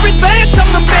 We're advanced, I'm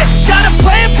the man. Got a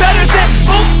plan better than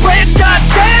most brands.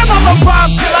 Goddamn, I'm a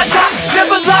rhyme till I die.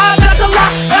 Never lie, that's a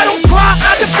lie. I don't try,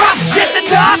 I defy. Yes and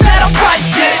nah, that I'm right,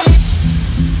 yeah.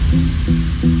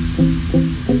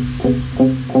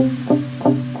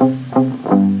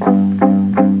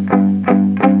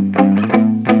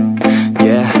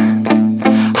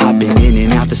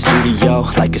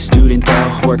 Like a student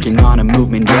though, working on a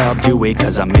movement, yeah, I'll do it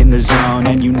cause I'm in the zone.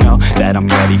 And you know that I'm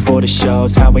ready for the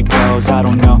shows. How it goes, I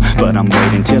don't know, but I'm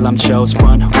waiting till I'm chose.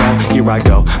 Front row, here I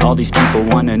go. All these people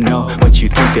wanna know what you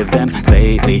think of them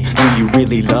lately. Do you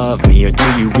really love me or do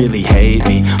you really hate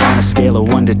me? On a scale of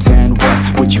 1 to 10,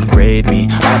 what would you grade me?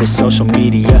 All this social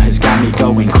media has got me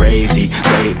going crazy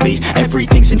lately.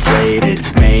 Everything's inflated,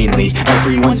 mainly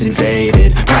everyone's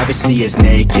invaded. Privacy is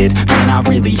naked, man, I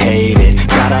really hate it.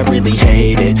 God, I really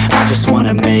hate it. I just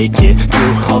wanna make it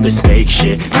through all this fake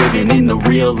shit. Living in the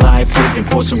real life, living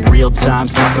for some real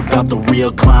times. Talk about the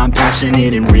real climb,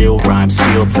 passionate in real rhymes.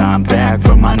 Steal time back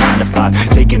from my 9 to 5,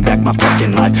 taking back my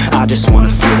fucking life. I just wanna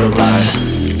feel alive.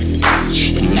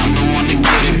 And I'm the one to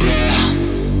get it, bro.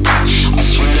 I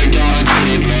swear to God I get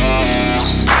it,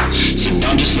 bro. So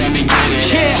don't just let me get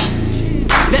it.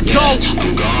 Yeah, let's go.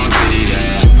 I'm gon' get it,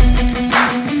 yeah.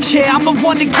 Yeah, I'm the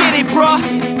one to get it, bruh.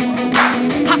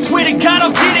 I swear to God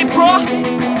I'll get it, bro.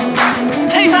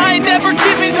 Hey, I ain't never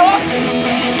giving up.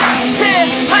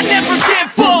 Yeah, I never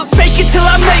give up. Fake it till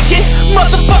I make it.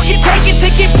 Motherfucking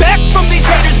take it back from these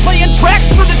haters. Playing tracks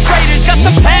for the traitors. Got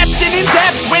the passion in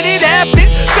depths when it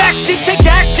happens. Factions take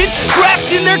actions,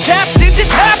 drafting their captains.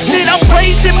 It's happening, I'm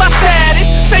raising my status.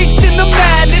 Facing the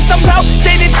madness, I'm out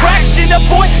gaining traction.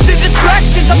 Avoid the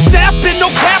distractions, I'm snapping,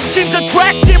 no captions.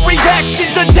 Attracting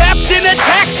reactions, adapting,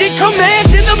 attacking,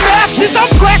 commanding the masses. I'm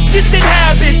practicing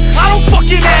habits, I don't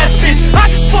fucking ask bitch, I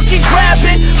just fucking grab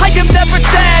it. I am never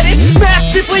static,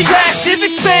 massively active,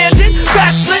 expanding,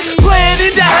 backslid,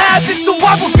 planning to have it. So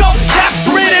I will go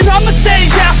capture it and I'ma stay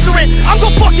after it. I'm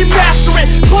gon' fucking master it,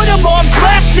 put them on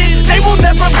blast, kid. They will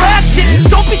never last, kid.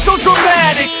 Don't be so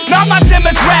dramatic, not my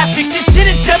demographic. This shit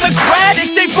is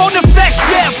democratic, they vote Neffex,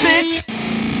 yeah bitch.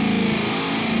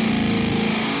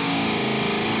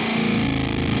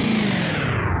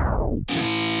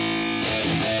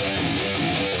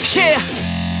 Yeah,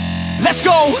 let's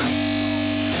go.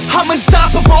 I'm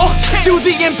unstoppable, do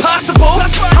the impossible.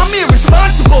 I'm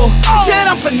irresponsible, yet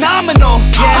I'm phenomenal.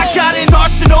 I got an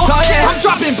arsenal, I'm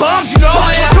dropping bombs, you know.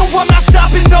 No, I'm not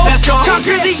stopping, no.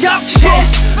 Conquer the obstacle,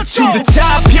 to the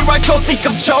top, here I go, think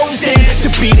I'm chosen to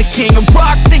be the king of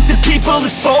rock, think the people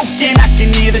have spoken. I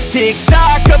can hear the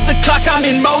tick-tock of the clock, I'm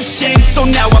in motion. So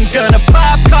now I'm gonna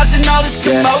pop, causing all this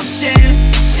commotion.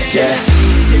 Yeah,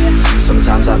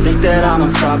 sometimes I think that I'm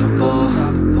unstoppable.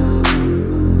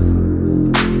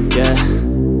 Yeah,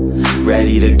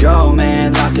 ready to go,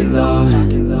 man, lock and load.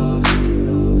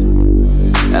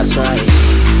 That's right,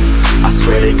 I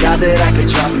swear to God that I could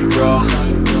drop it, bro.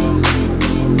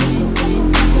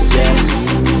 Yeah,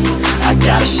 I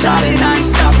got a shot and I ain't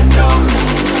stopping, no.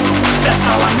 That's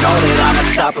how I know that I'm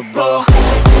unstoppable.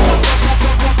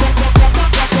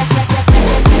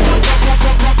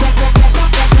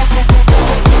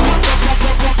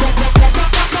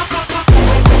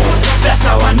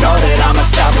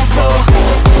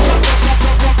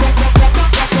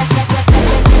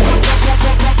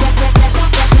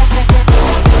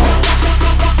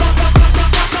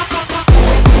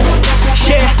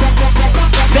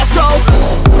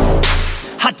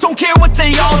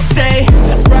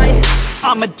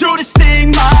 I'ma do this thing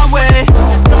my way.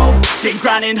 Let's go. Been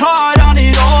grinding hard on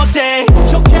it all day.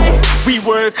 Okay. We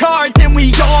work hard, then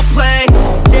we all play.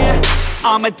 Yeah.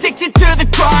 I'm addicted to the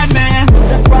grind, man.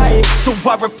 That's right. So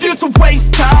I refuse to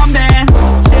waste time, man.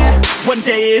 Yeah. One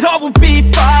day it all will be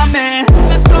fine, man.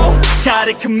 Let's go.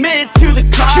 Gotta commit to the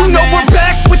climb, you know, man. We're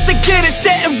back with the Guinness,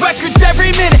 setting records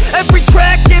every minute, every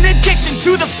track, in addiction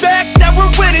to the fact that we're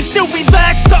winning. Still we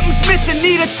lack, something's missing.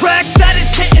 Need a track that is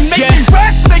hitting, making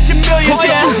racks, making millions. Oh,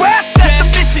 yeah. That's the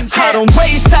mission, yeah. I don't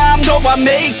waste time, no, I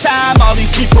make time. All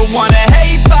these people wanna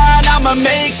hate, fine, I'ma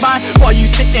make mine. While you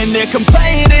sitting there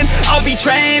complaining, I'll be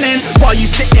training. While you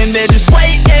sitting there just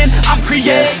waiting, I'm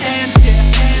creating.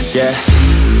 Yeah.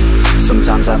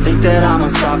 Sometimes I think that I'm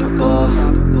unstoppable.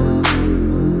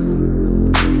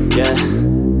 Yeah.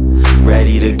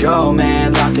 Ready to go,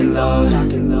 man, lock and load.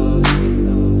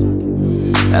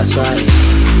 That's right.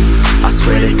 I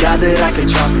swear to God that I could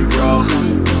drop it, bro.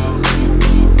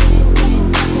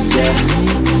 Yeah.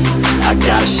 I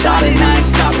got a shot and I ain't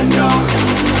stopping, no.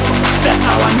 That's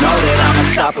how I know that I'm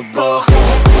unstoppable.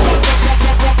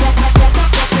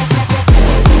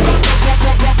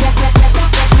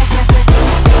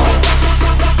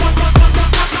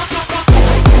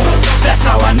 That's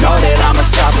how I know that I'm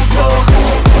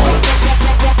unstoppable.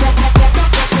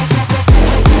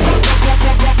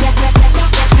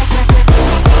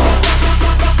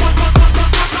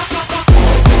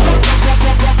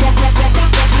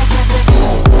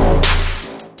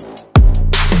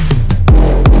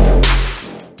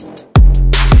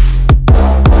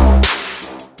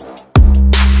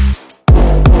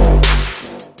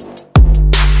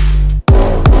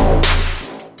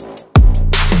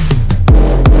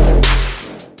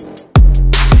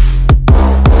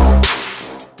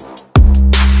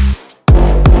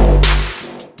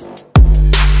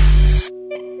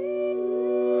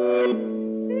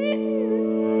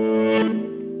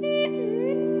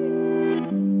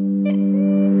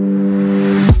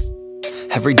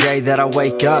 Every day that I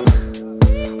wake up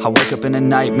in a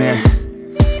nightmare.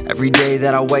 Every day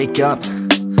that I wake up,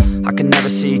 I can never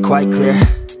see quite clear.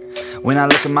 When I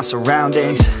look at my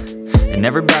surroundings, and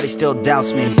everybody still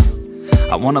doubts me,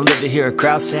 I wanna live to hear a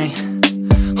crowd sing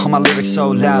all my lyrics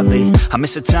so loudly. I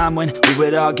miss a time when we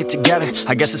would all get together.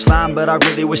 I guess it's fine, but I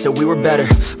really wish that we were better.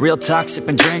 Real talk,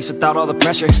 sipping drinks without all the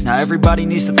pressure. Now everybody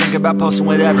needs to think about posting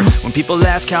whatever. When people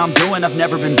ask how I'm doing, I've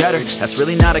never been better. That's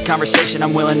really not a conversation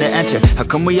I'm willing to enter. How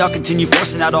come we all continue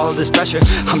forcing out all of this pressure?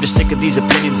 I'm just sick of these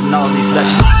opinions and all of these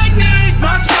lectures. I need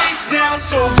my space now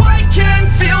so I can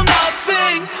feel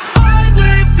nothing. I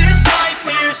live this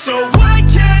nightmare so I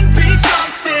can be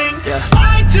something. Yeah.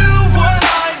 I do what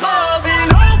I love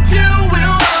and hope you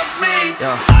will love me.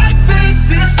 Yeah. I face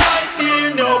this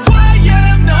nightmare, no, I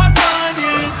am not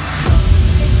running.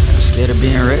 I'm scared of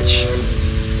being rich,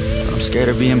 but I'm scared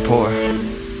of being poor.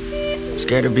 I'm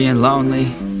scared of being lonely,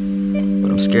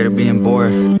 but I'm scared of being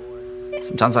bored.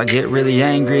 Sometimes I get really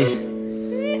angry,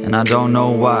 and I don't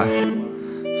know why.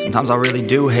 Sometimes I really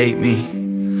do hate me,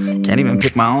 can't even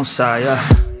pick my own side, yeah.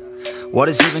 What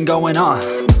is even going on?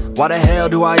 Why the hell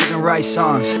do I even write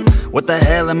songs? What the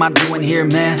hell am I doing here,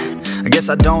 man? I guess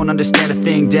I don't understand a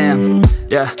thing, damn.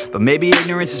 Yeah, but maybe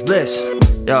ignorance is bliss.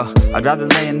 Yo, I'd rather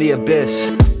lay in the abyss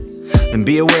than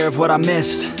be aware of what I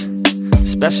missed,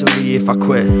 especially if I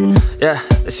quit. Yeah,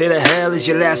 they say that hell is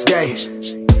your last day,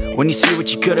 when you see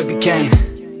what you could've became.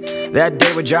 That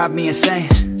day would drive me insane,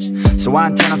 so I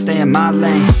intend on staying in my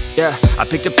lane. Yeah, I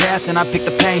picked a path and I picked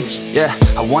the pain. Yeah,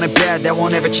 I want it bad, that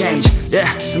won't ever change.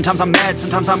 Yeah, sometimes I'm mad,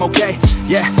 sometimes I'm okay.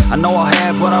 Yeah, I know I'll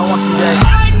have what I want someday.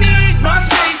 I need my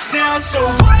space now so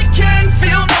I can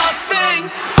feel nothing.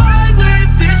 I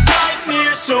live this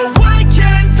nightmare so I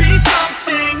can be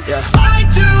something. Yeah. I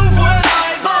do what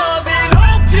I love and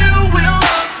hope you will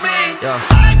love me. Yeah.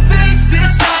 I face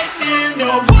this nightmare,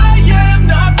 no, I am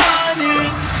not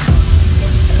running.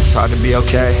 It's hard to be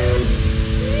okay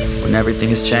when everything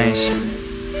has changed.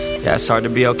 Yeah, it's hard to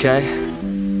be okay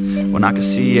when I can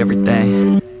see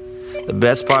everything. The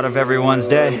best part of everyone's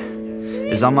day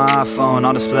is on my iPhone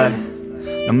on display.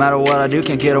 No matter what I do,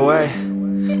 can't get away.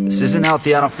 This isn't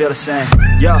healthy, I don't feel the same.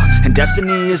 Yo, and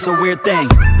destiny is a weird thing.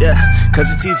 Yeah,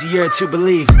 cause it's easier to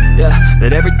believe. Yeah,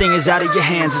 that everything is out of your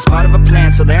hands. It's part of a plan,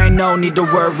 so there ain't no need to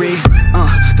worry.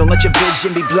 Don't let your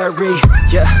vision be blurry.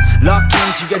 Yeah, lock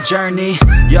into your journey.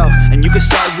 Yo, and you can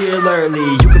start real early.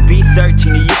 You could be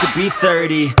 13 or you could be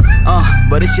 30.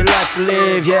 But it's your life to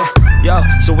live, yeah. Yo,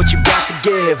 so what you got to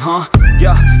give, huh?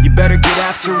 Yo, you better get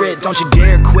after it. Don't you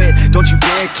dare quit, don't you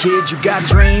dare, kid. You got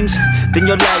dreams, then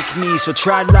you're like me. So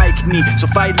try like me, so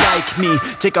fight like me.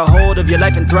 Take a hold of your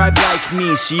life and thrive like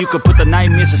me, so you could put the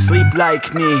nightmares to sleep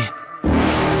like me.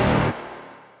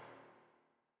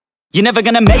 You're never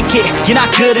gonna make it, you're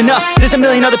not good enough. There's a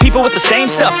million other people with the same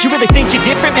stuff. You really think you're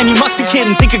different? Man, you must be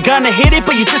kidding. Think you're gonna hit it,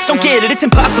 but you just don't get it. It's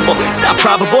impossible, it's not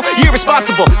probable, you're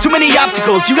irresponsible. Too many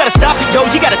obstacles, you gotta stop it, yo.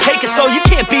 You gotta take it slow, you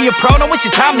can't be a pro. Don't waste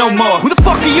your time no more. Who the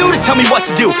fuck are you to tell me what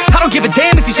to do? I don't give a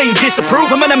damn if you say you disapprove.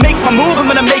 I'm gonna make my move,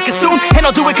 I'm gonna make it soon. And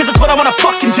I'll do it cause it's what I wanna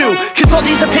fucking do. Cause all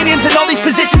these opinions and all these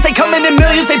positions, they come in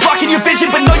millions, they blocking your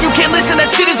vision. But no, you can't listen, that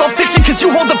shit is all fiction. Cause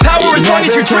you hold the power as long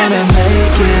as you're dreaming.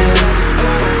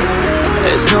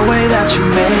 There's no way that you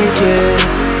make it.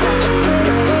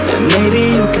 And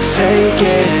maybe you can fake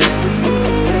it,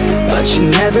 but you're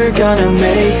never gonna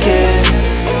make it.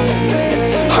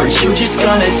 Are you just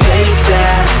gonna take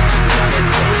that?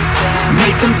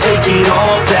 Make them take it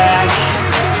all back.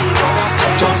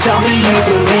 Don't tell me you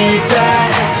believe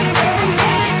that.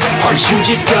 Are you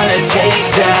just gonna take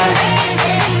that?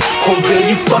 Or will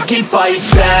you fucking fight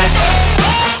back?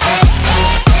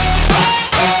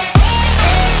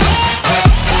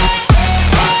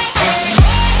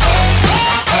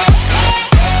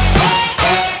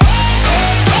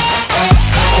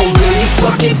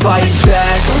 Fight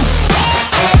back.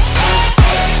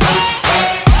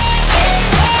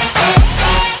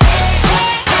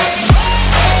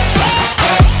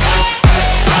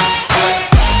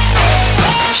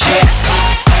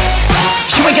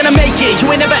 You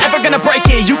ain't never ever gonna break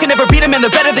it. You can never beat them and they're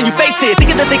better than you, face it.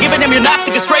 Thinking that they give a damn, you're not,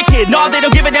 think a straight kid. No, they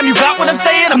don't give a damn, you got what I'm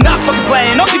saying? I'm not fucking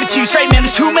playing, I'll give it to you straight, man.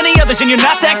 There's too many others and you're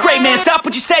not that great, man. Stop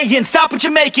what you're saying, stop what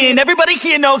you're making. Everybody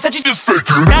here knows that you just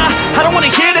faking. Nah, I don't wanna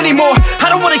hear it anymore, I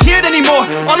don't wanna hear it anymore.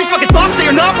 All these fucking thoughts, they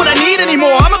are not what I need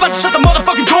anymore. I'm about to shut the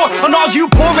motherfucking door on all you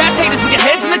poor ass haters with your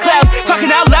heads in the clouds, talking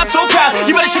out loud so proud.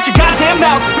 You better shut your goddamn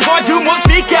mouth before I do more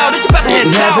speak out. It's about to head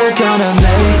south. You're never gonna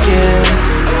make it.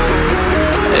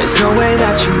 There's no way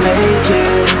that you make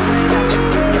it.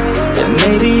 And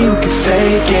maybe you can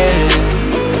fake it,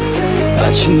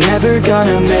 but you're never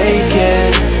gonna make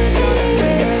it.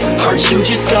 Are you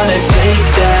just gonna take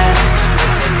that?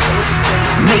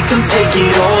 Make them take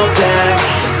it all back.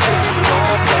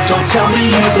 Don't tell me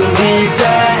you believe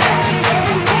that.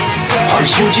 Are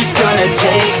you just gonna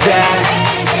take that?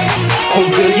 Or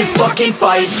will you fucking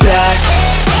fight back?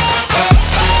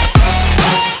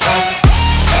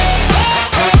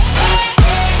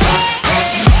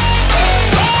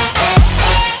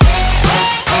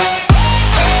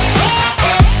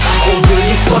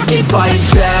 Fight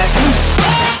back.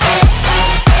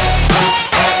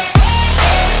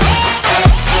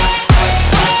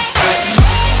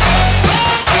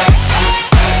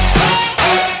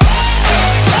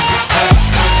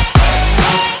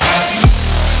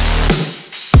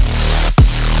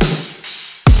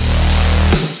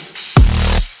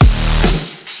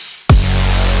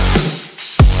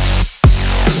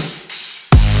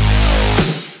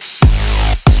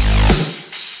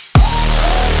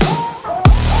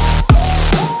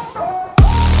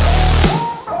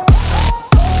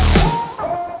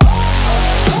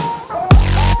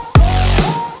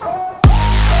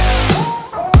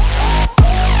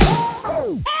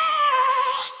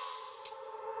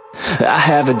 I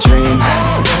have a dream,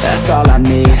 that's all I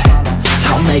need.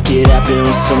 I'll make it happen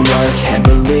with some work and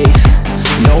belief.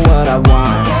 Know what I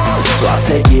want, so I'll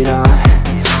take it on.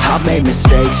 I've made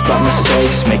mistakes, but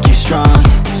mistakes make you strong.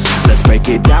 Let's break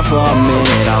it down for a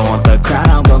minute. I want the crown,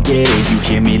 I'm gon' get it. You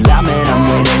hear me loud, man, I'm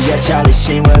winning. Yeah, Charlie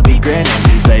Sheen will be grinning.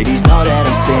 These ladies know that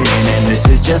I'm sinning, and this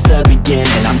is just the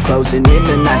beginning. I'm closing in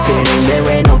the ninth inning, there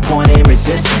ain't no point in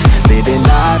resisting. Living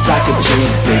life like a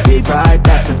dream, live it right,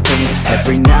 that's the thing.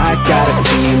 Every night, got a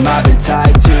team, I've been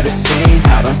tied to the scene.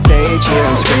 Out on stage, here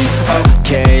I'm screaming,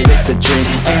 okay, it's a dream.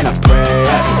 And I pray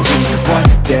as a team, one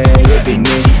day it'll be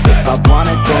me. If I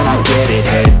want it, then I get it.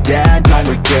 Head down, don't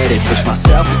regret it. Push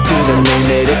myself to the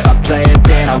limit. If I play it,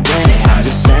 then I win it. I'm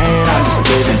just saying, I'm just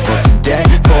living for today.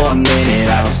 For a minute,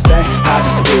 I don't stay, I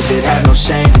just visit. Have no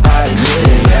shame, I admit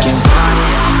it. They can count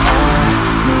on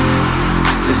me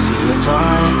to see if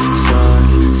I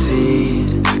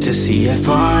succeed, to see if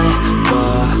I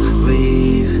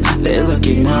believe. They're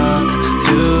looking up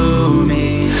to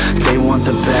me. They want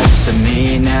the best of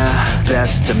me now,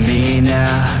 best of me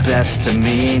now, best of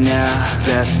me now,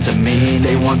 best of me.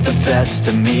 They want the best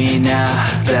of me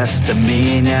now, best of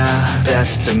me now,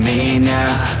 best of me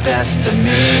now, best of me.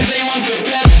 They want the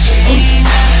best of me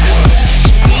now.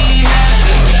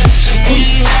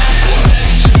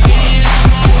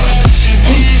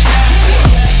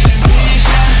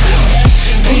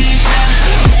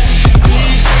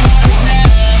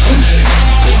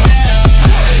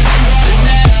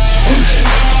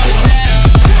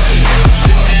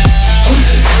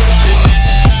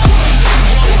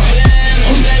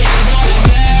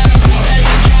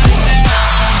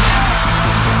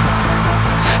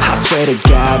 swear to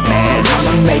God, man,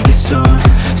 I'ma make it soon.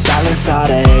 Silence all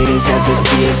the haters as they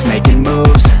see us making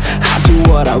moves. I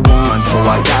do what I want, so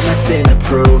I got nothing to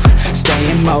prove.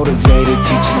 Staying motivated,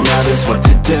 teaching others what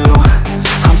to do.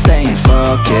 I'm staying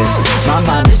focused, my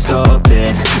mind is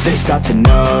open. They start to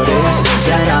notice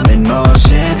that I'm in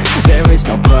motion. There is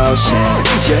no potion,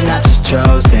 you're not just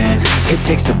chosen. It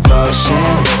takes devotion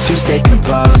to stay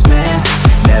composed, man.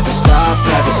 Never stop,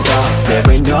 there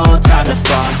ain't no time to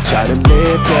fall. Try to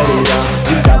live, get it up,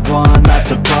 you got one life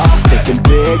to ball. Thinking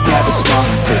big, never small,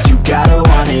 cause you gotta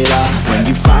want it all. When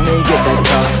you finally get that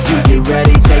call, you get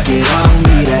ready, take it on.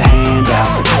 Need a hand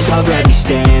out, I already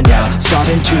stand out.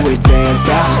 Starting to advance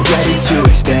now, ready to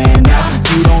expand now.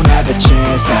 You don't have a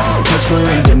chance now, cause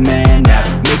we're in demand now.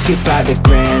 Make it by the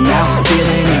grand now,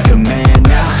 feeling in command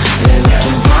now. They're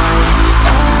looking right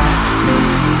at me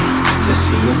to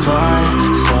see if I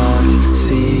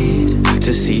succeed,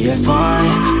 to see if I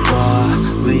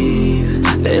believe.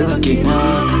 They're looking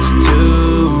up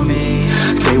to me.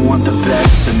 They want the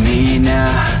best of me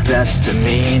now, best of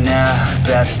me now,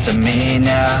 best of me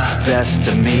now, best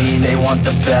of me. They want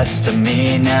the best of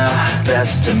me now,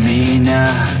 best of me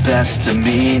now, best of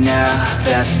me now,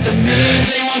 best of me.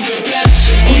 They want the best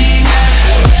of me now.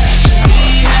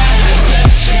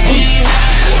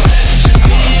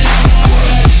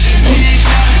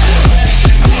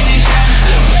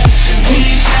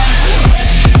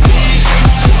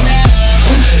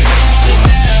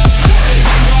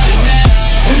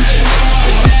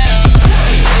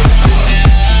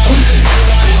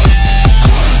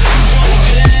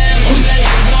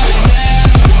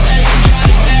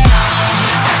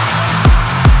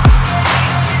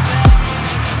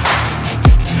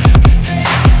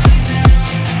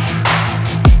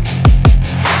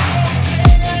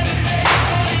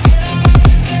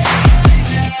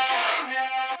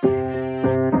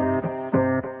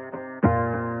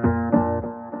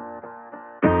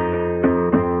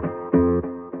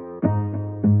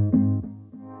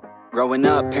 Growing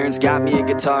up, parents got me a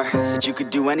guitar. Said you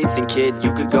could do anything, kid,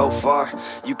 you could go far.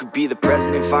 You could be the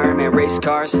president, fireman, race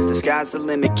cars. The sky's the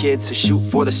limit, kid, so shoot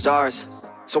for the stars.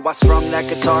 So I strummed that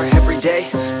guitar every day.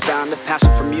 Found a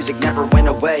passion for music, never went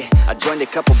away. I joined a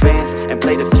couple bands and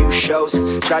played a few shows.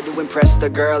 Tried to impress the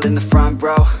girl in the front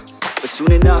row. But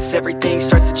soon enough, everything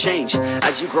starts to change.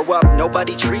 As you grow up,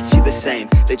 nobody treats you the same.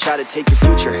 They try to take your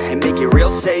future and make it real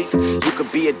safe. You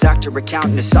could be a doctor,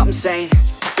 accountant, or something sane.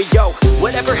 But yo,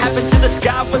 whatever happened to the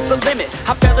sky was the limit.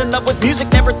 I fell in love with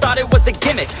music, never thought it was a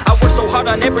gimmick. I worked so hard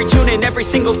on every tune and every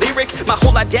single lyric. My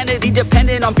whole identity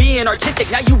depended on being artistic.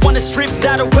 Now you wanna strip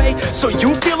that away, so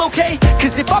you feel okay?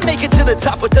 Cause if I make it to the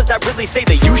top, what does that really say?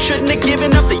 That you shouldn't have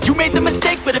given up, that you made the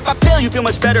mistake? But if I fail, you feel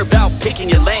much better about picking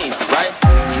your lane, right?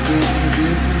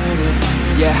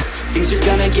 Yeah, things are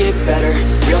gonna get better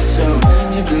real soon.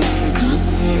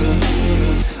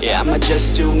 Yeah, I'ma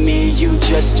just do me, you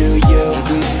just do you.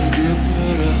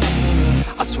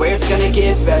 I swear it's gonna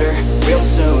get better real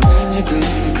soon.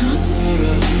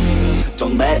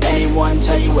 Don't let anyone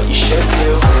tell you what you should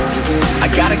do. I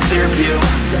got a clear view,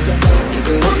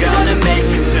 we're gonna make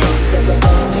it soon.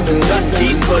 Just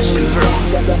keep pushing through.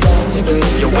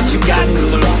 You're what you got to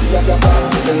lose.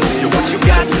 You're what you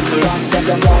got to lose.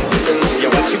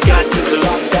 You're what you got to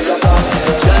lose.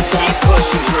 Just keep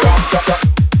pushing through.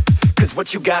 Cause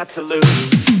what you got to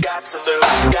lose, got to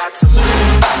lose, got to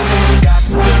lose, got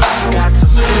to lose, got to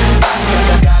lose,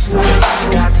 got to lose,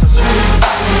 got to lose,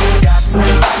 got to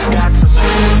lose, got to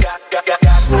lose, got to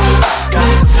lose, got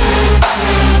to lose,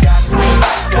 got to lose, got to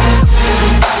lose, got to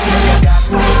lose, got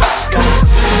to lose,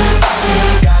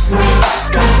 got to lose.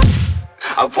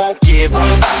 I won't give up,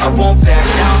 I won't back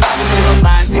down till the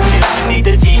line sinks in underneath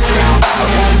the deep ground. I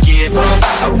won't give up,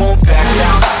 I won't back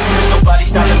down. There's nobody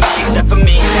stopping me except for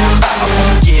me now. I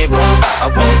won't give up, I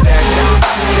won't back down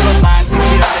till the line sinks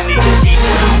in underneath the deep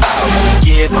ground. I won't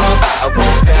give up, I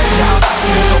won't back down.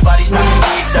 There's nobody stopping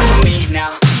me except for me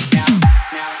now. Now,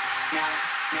 now, now,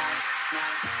 now,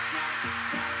 now.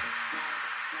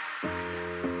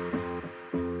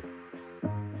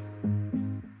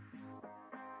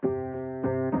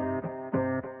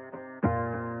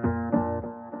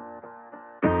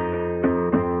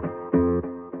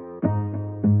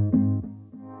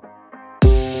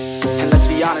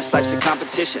 be honest, life's a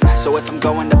competition. So if I'm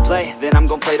going to play, then I'm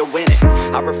gonna play to win it.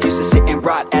 I refuse to sit and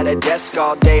rot at a desk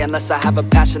all day unless I have a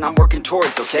passion I'm working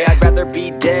towards, okay? I'd rather be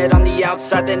dead on the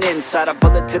outside than inside. A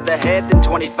bullet to the head than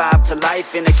 25 to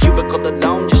life in a cubicle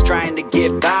alone, just trying to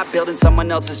get by, building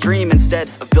someone else's dream instead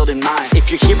of building mine.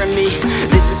 If you're hearing me,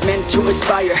 this is meant to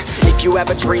inspire. If you have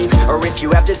a dream, or if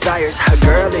you have desires, a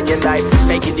girl in your life that's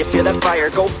making you feel that fire,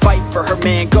 go fight for her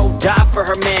man, go die for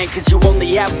her man. Cause you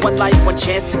only have one life, one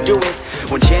chance to do it,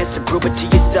 one chance to prove it to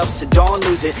yourself, so don't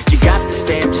lose it. You got this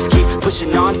fam, just keep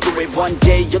pushing on through it. One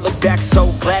day you'll look back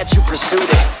so glad you pursued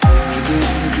it.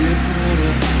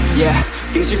 Yeah,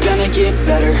 things are gonna get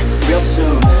better real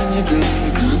soon.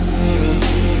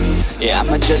 Yeah,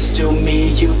 I'ma just do me,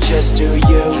 you just do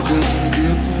you.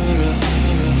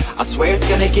 I swear it's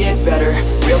gonna get better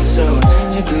real soon.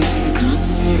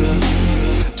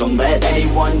 Don't let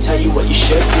anyone tell you what you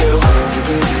should do.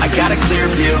 I got a clear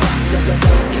view,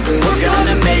 we're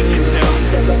gonna make it soon.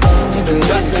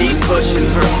 Just keep pushing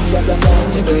through.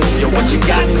 You're what you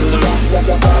got to lose.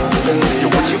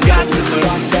 You're what you got to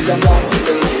lose.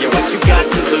 You're what you got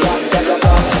to lose.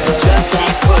 Just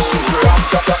keep pushing through.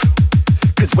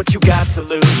 Cause what you got to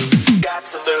lose, got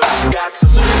to lose, got to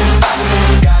lose,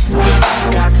 got to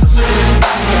lose, got to lose,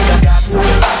 got to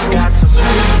lose, got to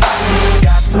lose, got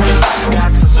to lose,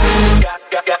 got to lose, got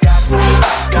to lose,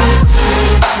 got to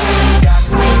lose, got to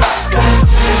lose, got to lose,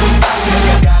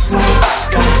 got to lose,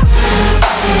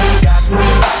 got to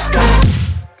lose.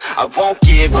 I won't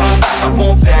give up, I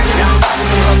won't back down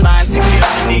till I'm lying 6 feet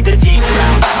underneath the deep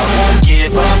ground. I won't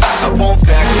give up, I won't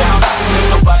back down. There's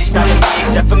nobody stopping me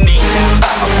except for me now.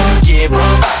 I won't give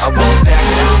up, I won't back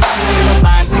down till I'm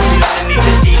lying 6 feet underneath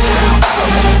the deep ground. I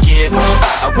won't give up,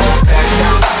 I won't back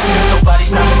down. There's nobody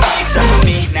stopping me except for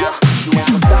me now. You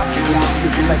ain't gonna stop me now,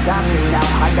 because I got this now.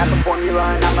 I got the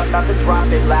formula and I'm about to drop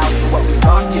it loud. So what we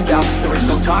talking about? There is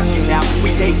no talking now. We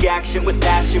take action with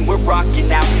passion, we're rocking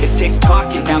now. It's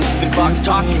tick-tocking now, the clock's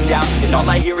talking down. And all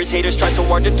I hear is haters try so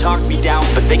hard to talk me down,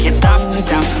 but they can't stop the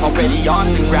sound, already on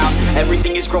the ground.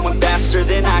 Everything is growing faster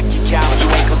than I can count. You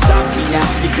ain't gonna stop me now,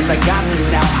 because I got this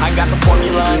now. I got the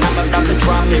formula and I'm about to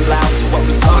drop it loud. So what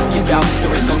we talking about?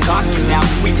 There is no talking now.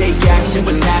 We take action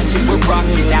with passion, we're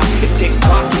rocking now. It's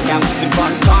tick-tocking now, the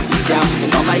clock's talking down. And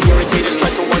all I hear is haters try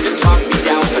so hard to talk me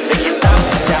down, but they can't stop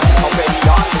the sound, already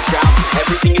on the ground.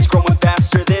 Everything is growing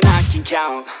faster than I can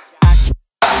count.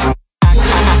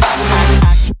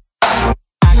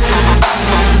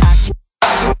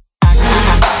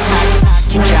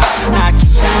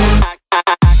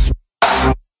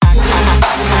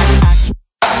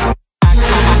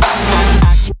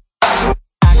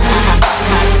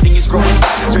 Everything is growing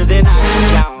faster than I can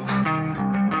count.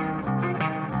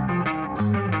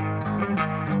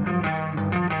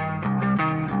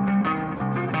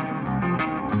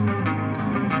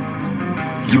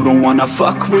 You don't wanna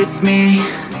fuck with me,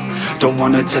 don't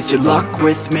wanna test your luck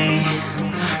with me.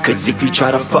 Cause if you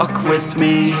try to fuck with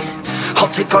me, I'll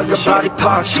take all your body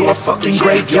parts to a fucking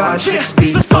graveyard 6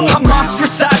 feet underground. I'm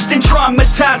ostracized and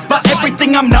traumatized by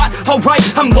everything I'm not. Alright,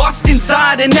 I'm lost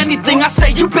inside, and anything I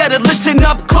say you better listen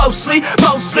up closely.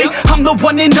 Mostly, I'm the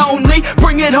one and only,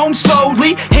 bring it home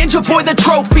slowly. Hand your boy the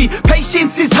trophy,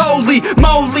 patience is holy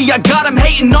moly. I got him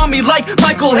hating on me like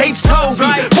Michael hates Toby.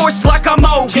 Force like I'm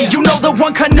Obi, you know the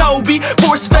one Kenobi.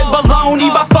 Force fed baloney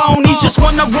by phonies, just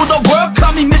wanna rule the world,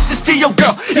 call me Mr. Steel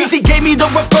Girl. Easy gave me the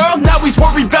referral, now he's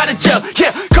worried about a jail.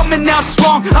 Yeah, coming out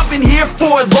strong, I've been here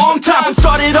for a long time.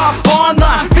 Started off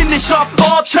online, finish off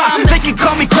all time. They can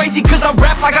call me crazy cause I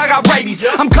rap like I got rabies.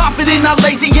 I'm confident, not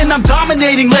lazy, and I'm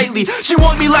dominating lately. She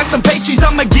want me like some pastries,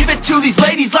 I'ma give it to these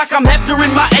ladies like I'm Hefner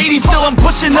in my 80s. Still I'm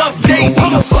pushing up daisies. You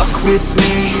don't wanna fuck with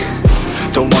me,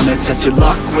 don't wanna test your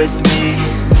luck with me.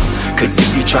 Cause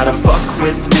if you try to fuck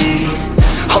with me,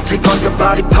 I'll take all your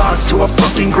body parts to a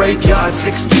fucking graveyard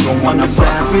 6 feet. You don't wanna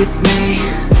fuck with me,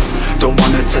 don't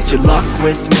wanna test your luck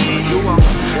with me.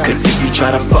 Cause if you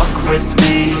try to fuck with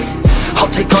me, I'll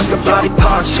take all your body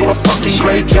parts to a fucking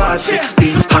graveyard 6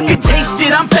 feet. I can taste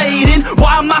it, I'm fading,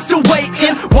 why am I still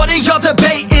waiting? What are y'all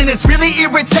debating? It's really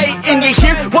irritating. You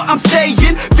hear what I'm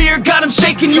saying? Fear got him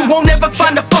shaking. You won't ever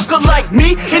find a fucker like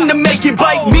me in the making.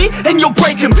 Bite me and you'll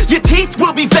break him, your teeth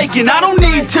will be vacant. I don't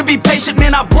need to be patient,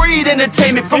 man, I breed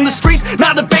entertainment. From the streets,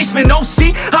 not the basement. Oh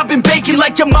see, I've been baking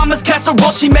like your mama's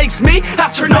casserole. She makes me,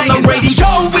 I've turned on the radio.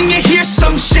 When you hear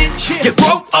some shit, your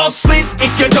throat all slit.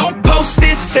 If you don't post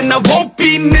this, and I won't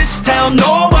be missed. Hell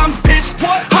no, I'm pissed.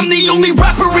 I'm the only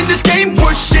rapper rapper in this game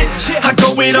worth shit. I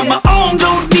go it on my own,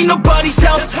 don't need nobody's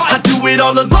help. I do it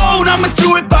all alone, I'ma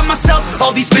do it by myself.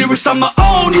 All these lyrics on my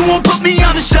own, you won't put me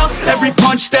on the shelf. Every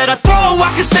punch that I throw,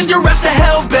 I can send your ass to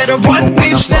hell. Better run,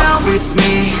 bitch, now. With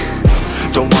me,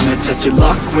 don't wanna test your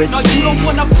luck with me. You don't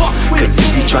wanna fuck with Cause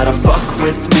if you try to fuck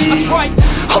with me, that's right.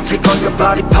 I'll take all your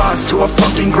body parts to a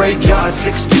fucking graveyard.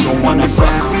 6 feet, don't wanna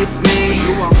fuck with me.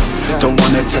 Don't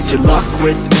wanna test your luck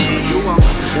with me.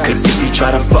 Cause if you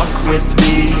try to fuck with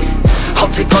me, I'll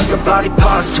take all your body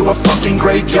parts to a fucking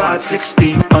graveyard. 6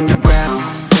 feet underground.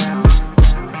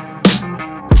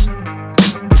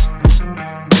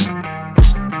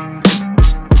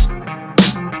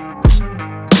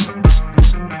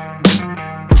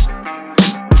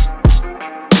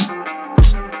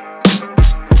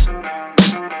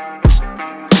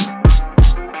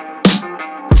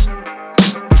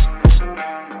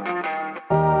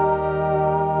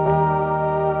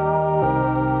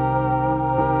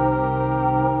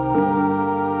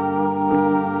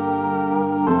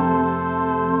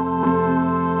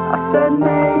 Said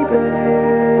maybe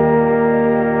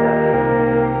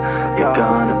you're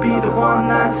gonna be the one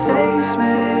that saves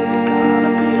me.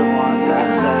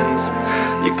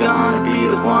 You're gonna be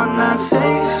the one that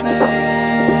saves me.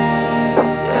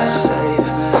 Yeah, save.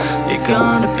 You're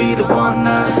gonna be the one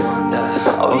that.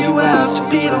 Oh, you have to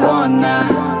be the one that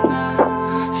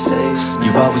saves me.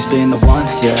 You've always been the one,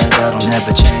 yeah, that'll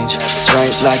never change.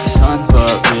 Bright like the sun,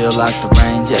 but real like the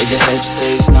rain. Yeah, your head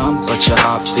stays numb, but your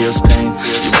heart feels pain.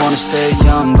 You wanna stay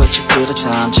young, but you feel the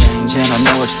time change. And I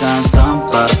know it sounds dumb,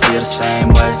 but I feel the same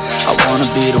way. I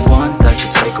wanna be the one that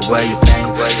could take away your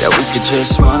pain. Yeah, we could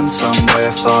just run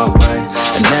somewhere far away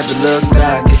and never look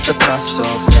back at the past so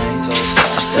faint.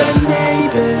 I said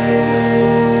maybe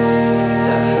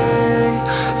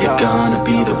you're gonna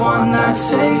be the one that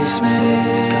saves me.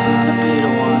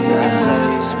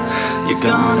 You're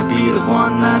gonna be the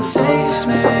one that saves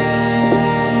me.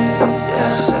 Yeah,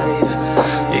 save.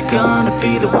 You're gonna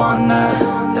be the one that.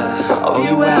 Oh,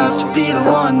 you have to be the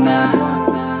one that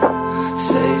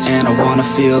saves me. And I wanna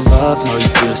feel love, know you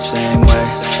feel the same way.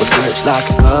 We'll fit like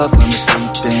a glove when we're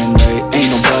sleeping late.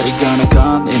 Ain't nobody gonna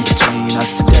come in between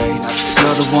us today.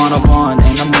 You're the one I want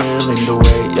and I'm willing to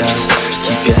wait, yeah.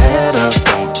 Keep your head up,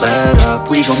 don't let up.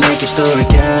 We gon' make it through it,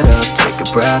 get up, take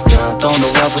a breath, yeah. Don't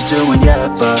know what we're doing yet,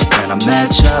 but when I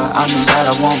met ya, I knew that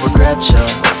I won't regret ya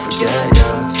or forget ya.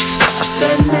 I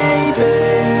said maybe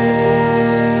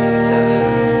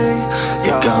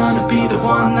you're gonna be the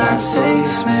one that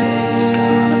saves me.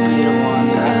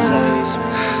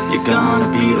 You're gonna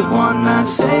be the one that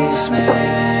saves me.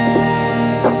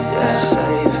 Yeah,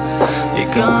 save.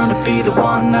 You're gonna be the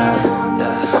one that.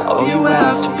 Oh, you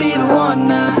have to be the one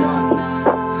that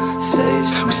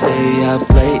saves me. We stay up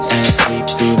late and sleep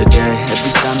through the day.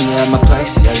 Every time you're at my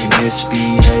place, yeah, you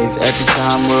misbehave. Every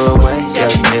time we're away, yeah,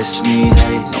 you miss me,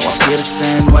 hey. No, I feel the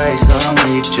same way, so don't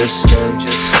leave, just stay.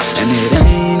 And it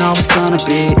ain't always gonna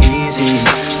be easy.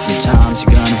 Sometimes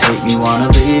you're gonna hate me, wanna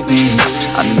leave me.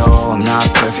 I know I'm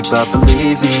not perfect, but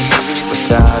believe me,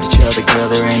 without each other, girl,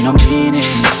 there ain't no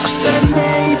meaning. I said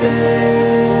maybe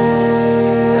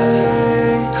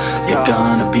you're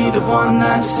gonna be the one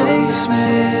that saves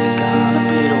me.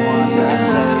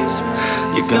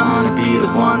 You're gonna be the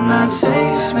one that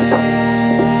saves me.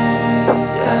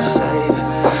 Yeah, save.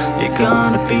 You're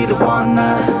gonna be the one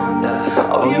that.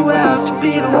 Oh, you have to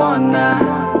be the one that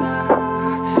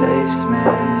saves me.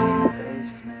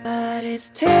 But it's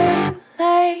too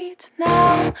late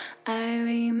now. I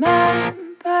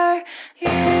remember you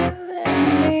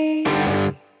and me,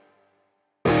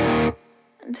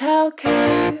 and how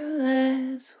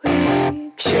careless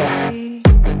we could be.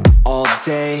 All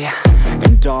day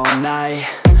and all night,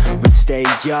 we'd stay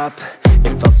up,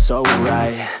 it felt so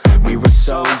right. We were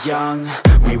so young,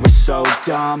 we were so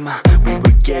dumb. We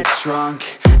would get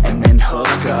drunk and then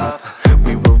hook up.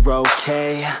 We were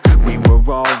okay, we were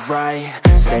alright,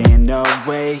 staying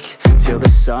awake till the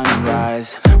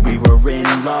sunrise. We were in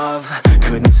love,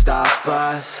 couldn't stop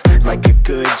us, like a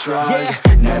good drug,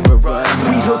 never run off.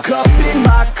 We hook up in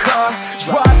my car,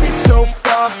 driving so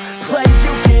far, play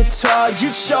your guitar,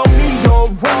 you'd show me your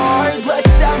art. Let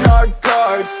down our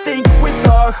guards, think with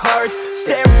our hearts,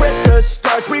 stare at the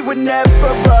stars, we were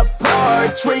never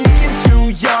apart. Drinking too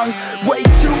young, way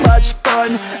too much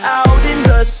fun, out in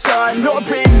the sun,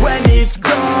 orbit when it's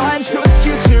gone. Took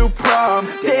you to prom,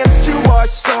 dance to our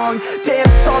song,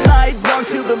 dance all night long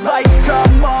till the lights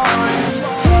come on.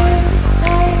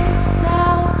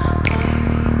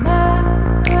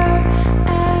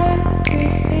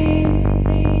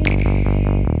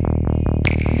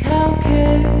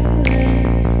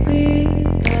 Careless, we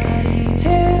got it. It's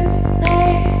too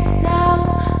late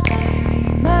now.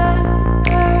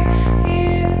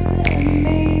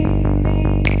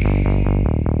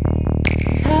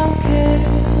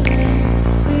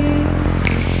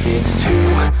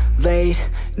 late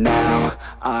now.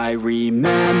 I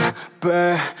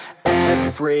remember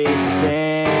everything,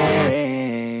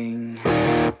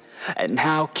 and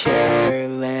how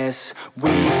careless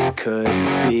we could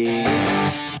be,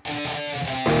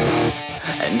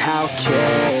 and how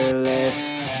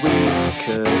careless we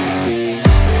could be,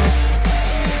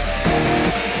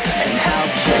 and how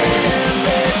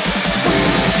careless we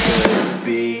could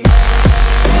be.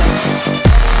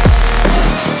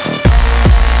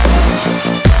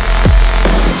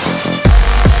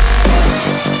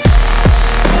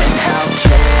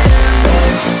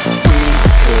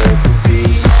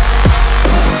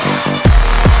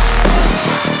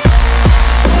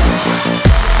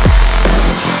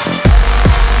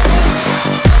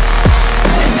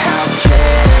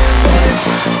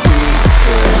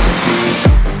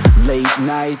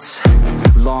 Nights,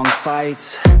 long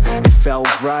fights, it felt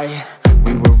right,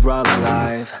 we were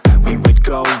alive. We would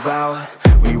go out,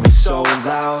 we were so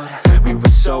loud, we were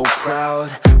so proud,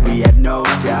 we had no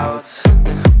doubts.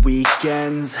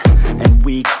 Weekends and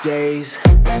weekdays,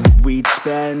 we'd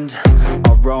spend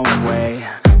our own way.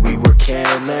 We were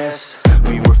careless,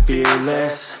 we were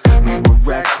fearless, we were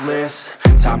reckless,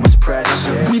 time was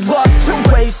precious. We loved to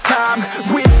waste time,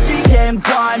 whiskey and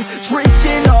wine,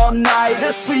 drinking all night,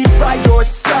 asleep by your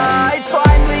side.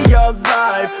 Finally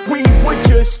alive, we would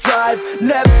just drive,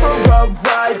 never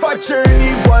arrive. Our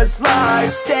journey was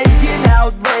live, staying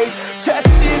out late,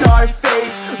 testing our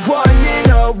fate,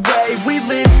 running away. We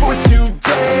live for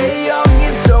today, young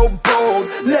and so bold,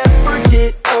 never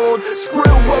get old.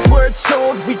 Screw what we're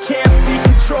told, we can't be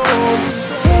controlled.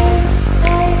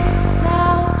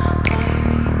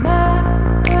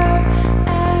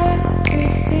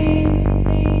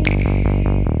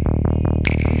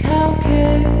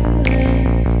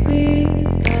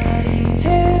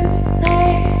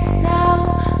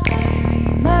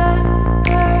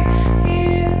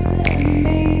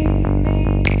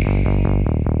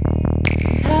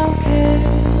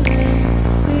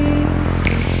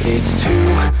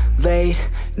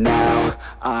 Now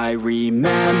I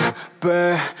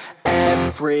remember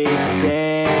everything,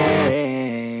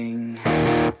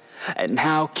 and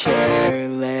how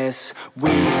careless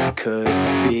we could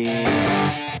be,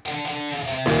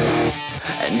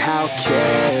 and how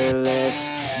careless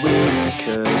we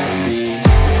could be,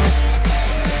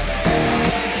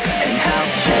 and how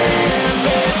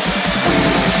careless we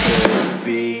could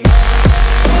be.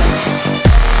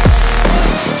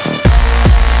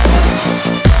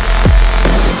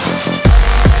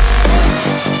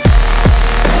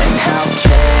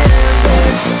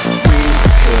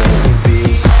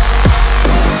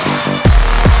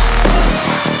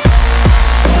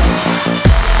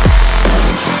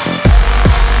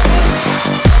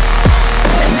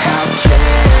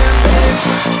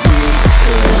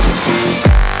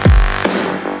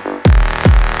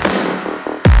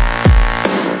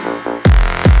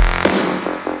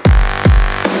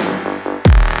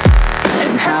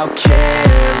 How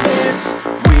careless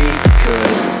we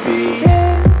could be. It's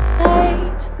too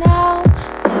late now,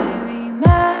 I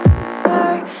remember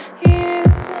you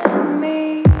and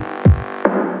me,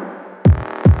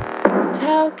 and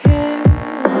how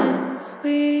careless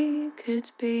we could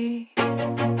be.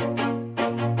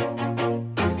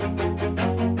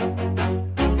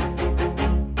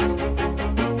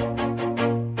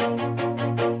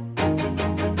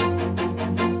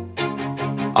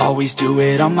 Always do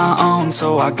it on my own,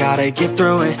 so I gotta get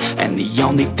through it. And the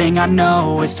only thing I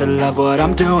know is to love what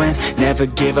I'm doing. Never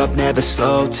give up, never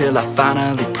slow, till I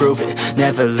finally prove it.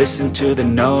 Never listen to the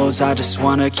no's, I just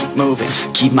wanna keep moving.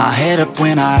 Keep my head up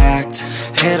when I act,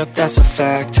 head up, that's a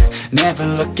fact. Never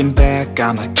looking back,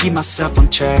 I'ma keep myself on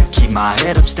track. Keep my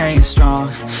head up, staying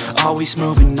strong, always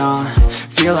moving on.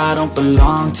 Feel I don't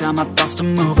belong, tell my thoughts to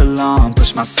move along.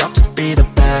 Push myself to be the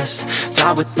best,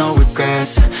 die with no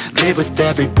regrets. Live with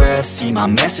every breath, see my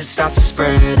message start to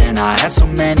spread. And I had so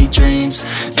many dreams,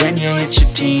 then you hit your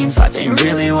teens. Life ain't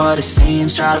really what it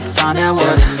seems, try to find out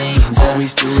what it means.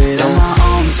 Always do it on my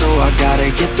own, so I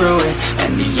gotta get through it.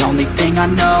 And the only thing I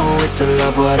know is to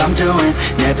love what I'm doing.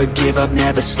 Never give up,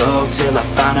 never slow, till I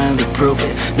finally prove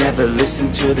it. Never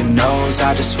listen to the no's,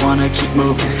 I just wanna keep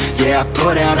moving. Yeah, I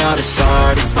put out all this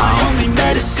art, it's my only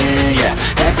medicine. Yeah,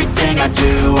 everything I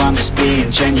do, I'm just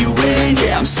being genuine.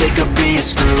 Yeah, I'm sick of being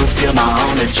screwed, feel my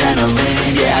own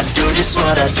adrenaline. Yeah, I do just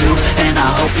what I do, and I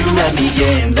hope you let me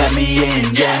in,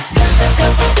 yeah.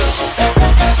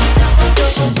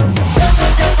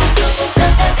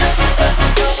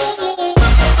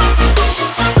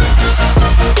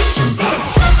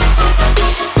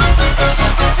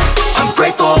 I'm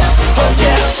grateful, oh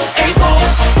yeah, able,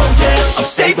 oh yeah, I'm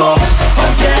stable,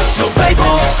 oh yeah, no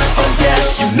label, oh yeah,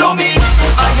 you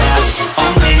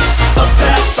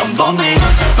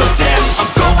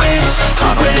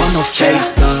no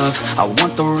fake love, I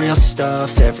want the real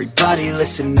stuff. Everybody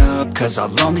listen up, cause I'll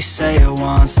only say it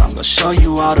once. I'm gonna show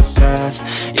you all the path.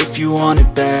 If you want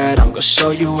it bad, I'm gonna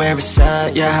show you where it's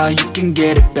at. Yeah, how you can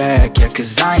get it back. Yeah,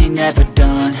 cause I ain't never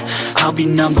done, I'll be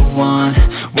number one.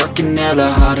 Working hella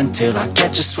hard until I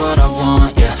get just what I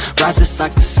want. Yeah, rises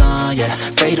like the sun, yeah,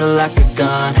 fatal like a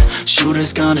gun.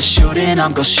 Shooters gonna shoot and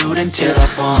I'm gonna shoot until I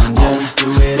won. Yeah, always do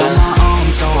it on my own,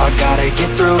 so I gotta get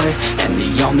through it. And the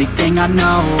only thing I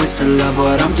know is to love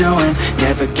what I'm doing.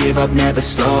 Never give up, never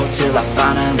slow, till I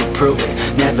finally prove it.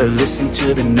 Never listen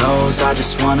to the no's, I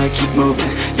just wanna keep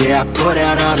moving. Yeah, I put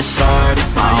out all this art,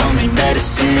 it's my only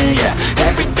medicine. Yeah,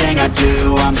 everything I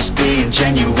do, I'm just being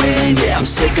genuine. Yeah, I'm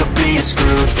sick of being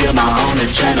screwed, feel my own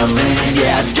adrenaline.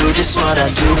 Yeah, I do just what I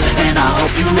do, and I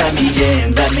hope you let me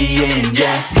in,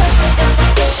 yeah.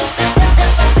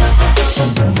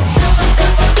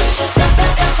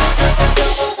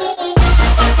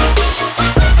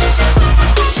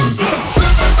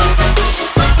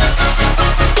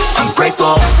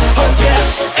 Grateful, oh yeah,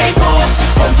 able,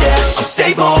 oh yeah, I'm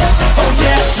stable, oh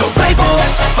yeah, no label,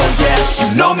 oh yeah, you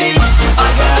know me, I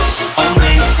have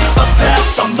only a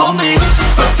path, I'm lonely,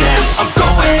 but damn, I'm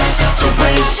going to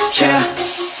win, yeah.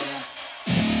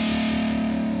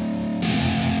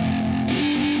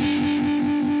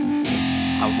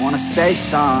 I wanna say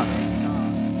something,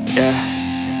 yeah.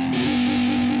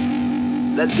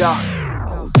 Let's go.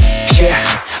 Yeah,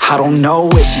 I don't know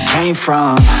where she came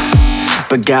from,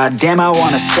 but goddamn, I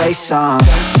wanna say some.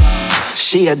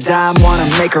 She a dime, wanna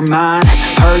make her mine.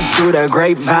 Heard through the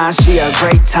grapevine, she a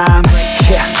great time.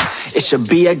 Yeah, it should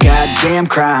be a goddamn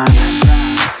crime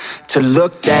to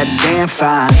look that damn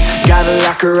fine. Gotta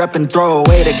lock her up and throw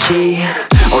away the key,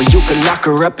 or you could lock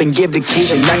her up and give the key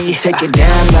to me. Take it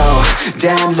down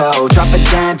low, drop it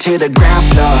down to the ground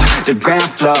floor, the ground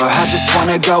floor. I just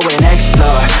wanna go and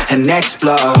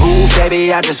explore, ooh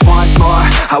baby, I just want more,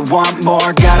 I want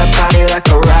more. Got a body like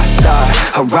a rock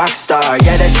star,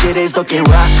 yeah, that shit is looking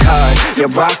rock hard,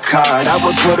 yeah, rock hard. I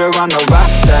would put her on the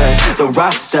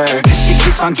roster, cause she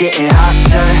keeps on getting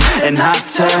hotter and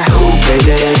hotter. Ooh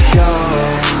baby, let's go.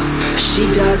 She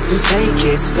doesn't take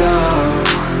it slow,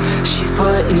 she's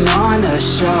putting on a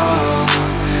show,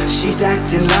 she's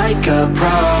acting like a pro.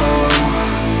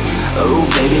 Oh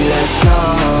baby, let's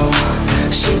go.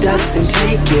 She doesn't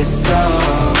take it slow,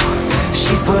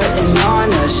 she's putting on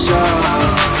a show,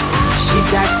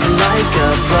 she's acting like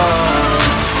a pro.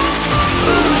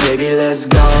 Oh baby, let's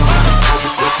go.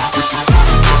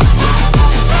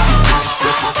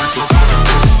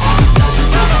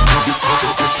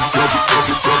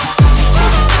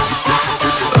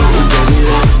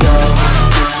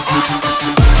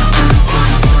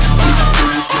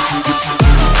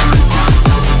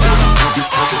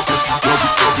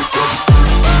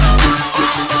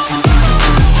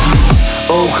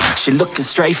 She looking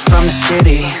straight from the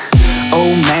city.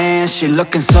 Oh man, she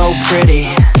looking so pretty.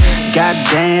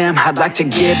 Goddamn, I'd like to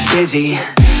get busy.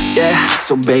 Yeah,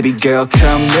 so baby girl,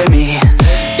 come with me.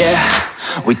 Yeah,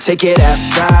 we take it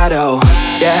outside, oh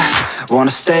yeah. Wanna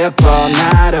stay up all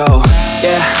night, oh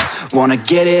yeah. Wanna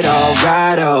get it all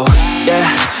right, oh yeah.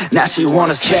 Now she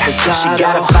wanna skip the slide. She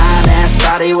got a fine ass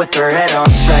body with her head on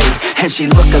straight, and she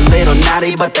look a little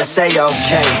naughty, but that's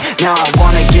a-okay. Now I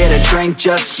wanna get a drink,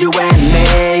 just you and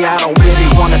me. I don't really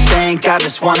wanna think, I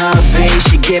just wanna be.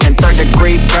 She giving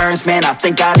third-degree burns, man, I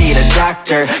think I need a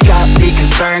doctor. Got me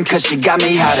concerned, cause she got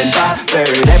me hot and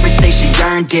bothered. Everything she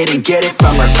earned, didn't get it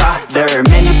from her father.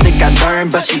 Man, you think I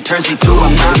learned, but she turns me to a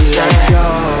monster. Let's go.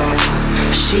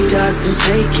 She doesn't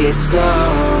take it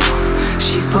slow,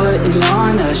 she's putting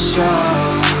on a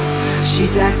show,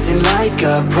 she's acting like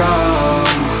a pro.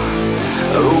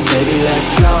 Oh baby,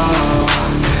 let's go.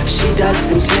 She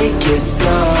doesn't take it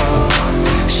slow,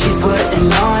 she's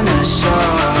putting on a show,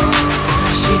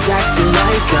 she's acting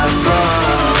like a pro.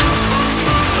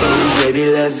 Oh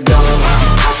baby, let's go.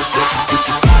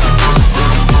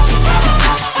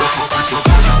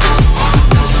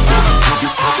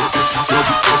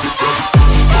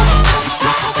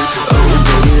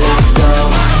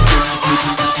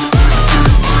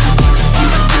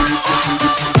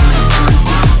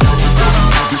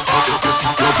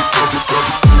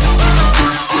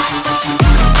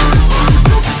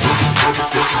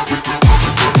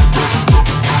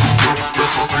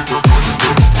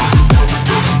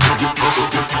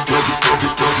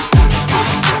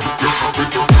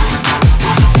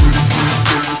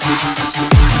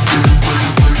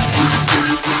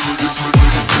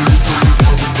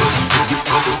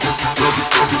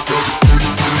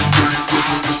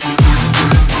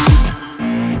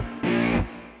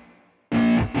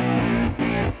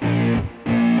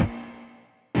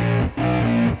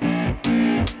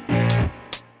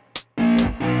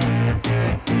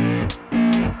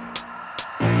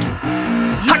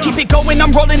 keep it going,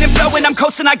 I'm rolling and flowing, I'm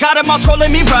coasting, I got them all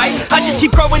trolling me right. I just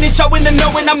keep growing and showing them,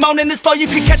 knowing I'm owning this flow, you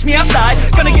can catch me outside.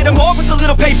 Gonna get them all with a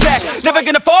little payback. Never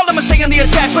gonna fall, I'ma stay on the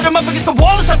attack. Put them up against the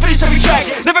wall as I finish every track.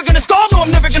 Never gonna stall, no,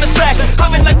 I'm never gonna slack.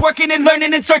 I've been like working and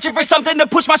learning and searching for something to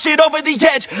push my shit over the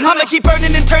edge. I'ma keep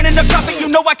burning and turning up profit, you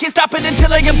know I can't stop it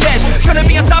until I am dead. Gonna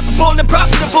be unstoppable and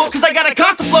profitable, cause I got a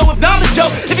constant flow of knowledge, yo.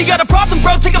 If you got a problem,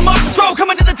 bro, take 'em off the throw.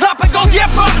 Coming to the top, I go, yeah,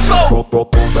 promise, though.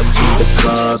 Roll up to the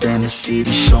club and the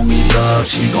city show me love.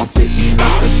 She gon' fit me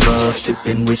like a glove.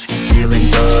 Sippin' whiskey, feeling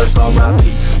buzzed. R.I.P,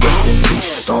 rest in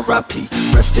peace. R.I.P,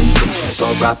 rest in peace.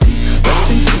 R.I.P, rest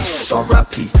in peace.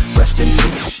 R.I.P, rest in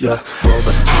peace, yeah. Roll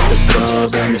up to the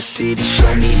club and the city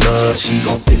show me love. She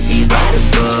gon' fit me like a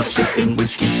glove. Sippin'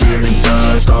 whiskey, feeling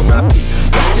buzzed. R.I.P,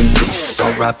 rest in peace.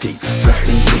 R.I.P, rest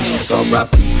in peace.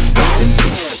 R.I.P, rest in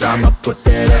peace. I'ma put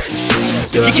that ass to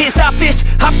sleep, yeah. You can't stop this,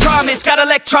 I promise. Got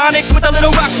electronic with a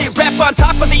little rock shit. Rap on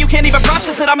top of it, you can't even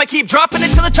process it. I'ma keep dropping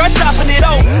it till the chart's stopping it.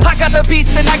 Oh, I got the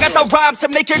beats and I got the rhymes to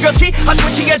make your girl cheat. I'm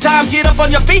switching a dime, get up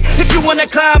on your feet if you wanna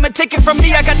climb and take it from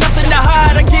me. I got nothing to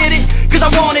hide, I get it, cause I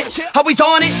want it. Always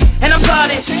on it, and I'm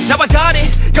plotting. Now I got it,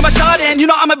 got my shot in. You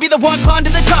know I'ma be the one climb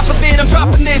to the top of it. I'm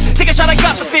dropping this, take a shot, I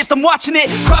got the fifth. I'm watching it,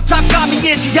 crop top got me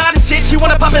in. She got it shit, she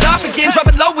wanna pop it off again. Drop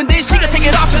it low and then she gon' take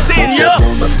it off and sin, yeah.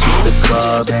 Roll up to the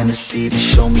club and the city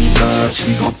show me love.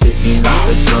 She gon' fit me like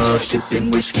a glove.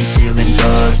 Sippin' whiskey, feeling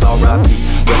buzzed. R.I.P,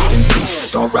 rest in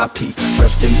peace. R.I.P,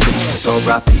 rest in peace.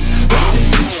 R.I.P, rest in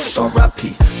peace.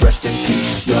 R.I.P, rest in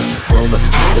peace, yeah. Roll up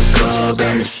to the club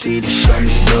and the city show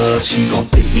me love. She gon'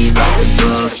 fit me like a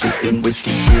glove. Sippin'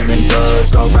 whiskey, feeling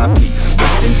buzzed. R.I.P,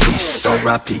 rest in peace.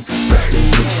 R.I.P, rest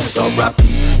in peace. R.I.P,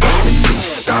 rest in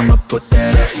peace. I'ma put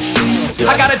that ass to sleep, yeah.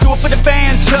 I gotta do it for the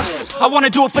fans, yeah. I wanna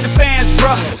do it for the fans,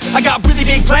 bruh. I got really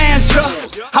big plans, yeah.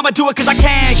 I'ma do it cause I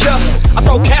can, yeah. I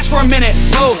throw cash for a minute,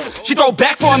 oh. She throw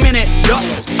back for a minute, yeah.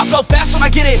 I flow fast when I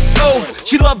get it, oh.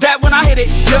 She love that when I hit it,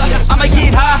 yeah. I'ma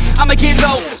get high, I'ma get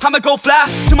low. I'ma go fly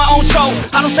to my own show.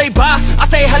 I don't say bye, I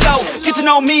say hello. Get to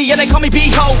know me, yeah, they call me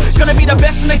B-Ho. Gonna be the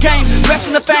best in the game, best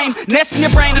in the fame. Nest in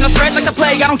your brain and I spread like the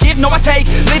plague. I don't give, no I take.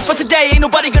 Live for today, ain't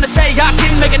nobody gonna say I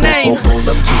didn't make a name. Roll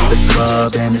up to the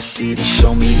club and the city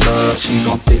show me love. She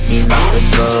gon' fit me like a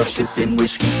glove. Sippin'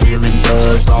 whiskey, feeling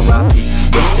buzzed. R.I.P,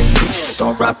 rest in peace.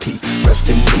 R.I.P, rest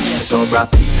in peace.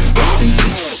 R.I.P, rest in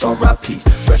peace. R.I.P,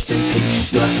 rest in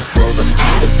peace, yeah. Roll up to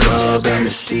the club and the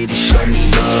city show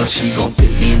me love. She gon'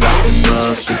 fit me like a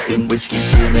glove. Sippin' whiskey,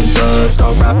 feeling buzzed.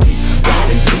 R.I.P,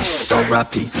 rest in peace.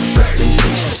 R.I.P, rest in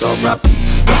peace. R.I.P,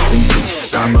 rest in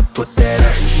peace. I'ma put that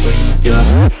ass to sleep,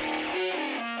 yeah.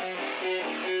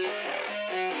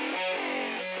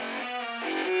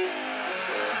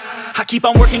 I keep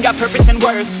on working, got purpose and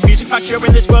worth. Music's my cure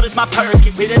and this world is my purse.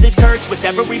 Get rid of this curse with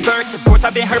every verse. Of course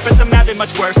I've been hurt but I'm having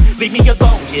much worse. Leave me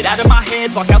alone, get out of my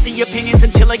head. Block out the opinions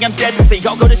until I am dead. They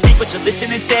all go to sleep but you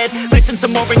listen instead. Listen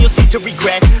some more and you'll cease to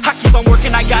regret. I keep on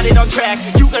working, I got it on track.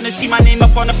 You gonna see my name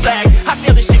up on a flag. I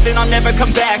sail this ship and I'll never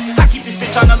come back. I keep this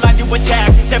bitch on the line to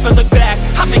attack. Never look back,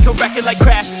 I make a record like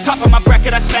Crash. Top of my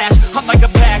bracket I smash, I'm like a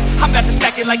pack. I'm about to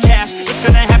stack it like cash. It's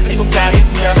gonna happen so fast. It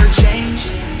never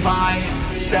changed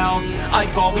myself,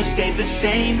 I've always stayed the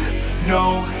same,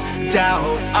 no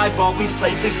doubt. I've always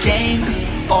played the game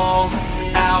all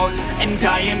out, and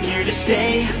I am here to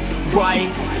stay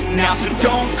right now. So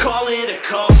don't call it a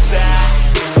comeback.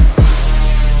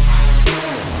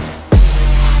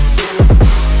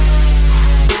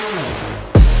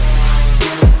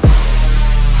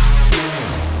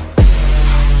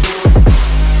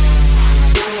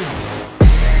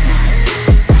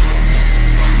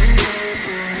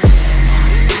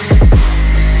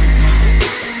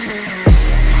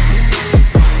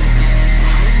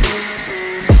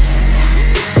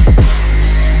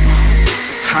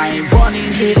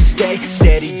 Here to stay,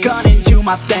 steady gunning, do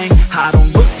my thing. I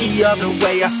don't look the other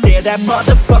way, I stare that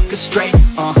motherfucker straight.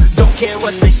 Don't care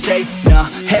what they say, nah,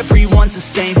 everyone's the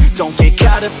same. Don't get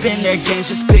caught up in their games,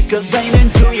 just pick a lane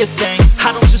and do your thing.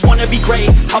 I don't just wanna be great,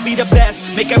 I'll be the best.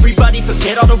 Make everybody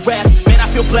forget all the rest. Man, I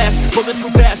feel blessed,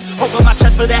 bulletproof vest over my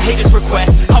chest for that haters'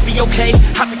 request. I'll be okay,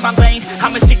 I pick my lane.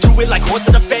 I'ma stick to it like horse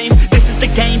of the fame. This is the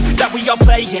game that we all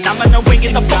play, and I'm gonna win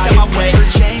it the fuck out my way.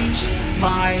 Changed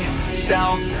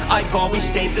myself, I've always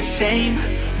stayed the same,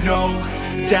 no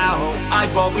doubt.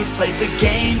 I've always played the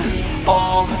game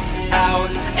all out,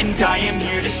 and I am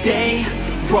here to stay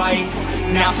right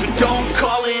now. So don't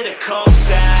call it a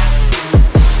comeback.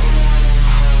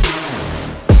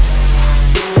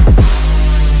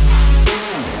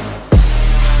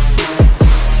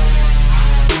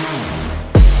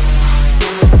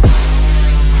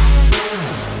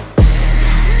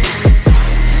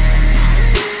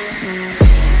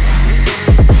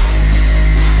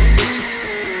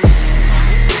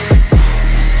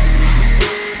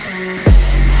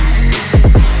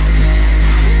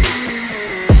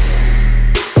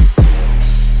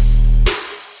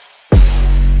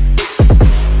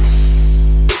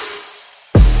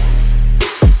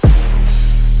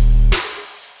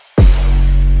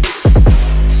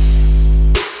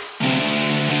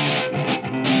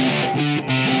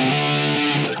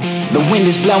 wind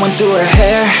is blowing through her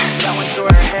hair.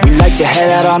 We like to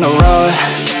head out on the road,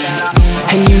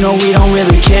 and you know we don't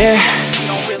really care,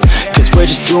 cause we're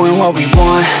just doing what we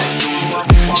want.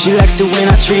 She likes it when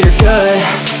I treat her good.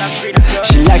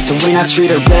 She likes it when I treat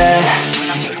her bad.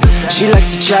 She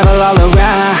likes to travel all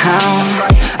around.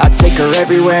 I take her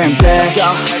everywhere and back.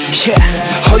 Yeah,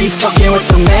 oh, you fucking with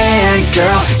the man,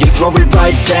 girl. You throw it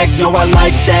right back, no, I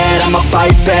like that. I'ma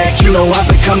bite back, you know I've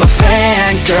become a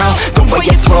fan, girl. The way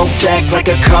you throw back like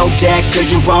a Kodak, girl,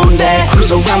 you own that.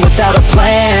 Cruise around without a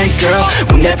plan, girl.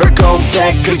 We'll never go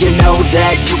back, girl, you know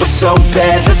that. You were so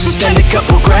bad, let's just spend a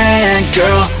couple grand,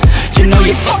 girl. You know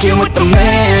you're fucking with the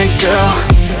man, girl.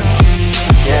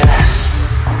 Yeah.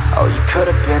 Oh, you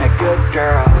could've been a good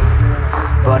girl,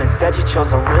 but instead you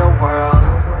chose a real world.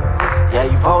 Yeah,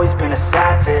 you've always been a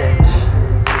savage.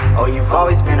 Oh, you've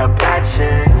always been a bad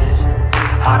chick.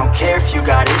 I don't care if you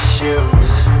got issues.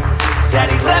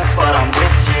 Daddy left, but I'm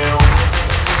with you.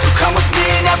 So come with me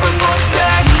and never look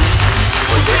back.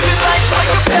 We're living life like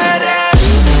a badass.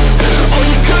 Oh,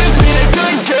 you could've been a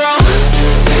good girl,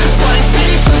 but instead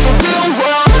you chose a real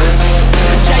world.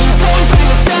 Yeah, you've always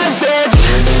been a savage.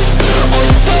 Oh,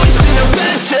 you've always been a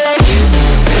bad chick.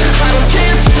 I don't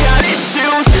care if you got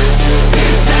issues. Daddy left, but I'm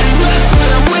with you.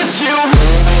 So come with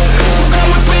me and never look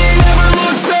back. We're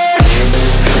living life like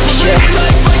a badass.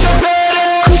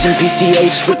 Cruising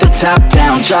PCH with the top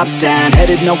down, drop down,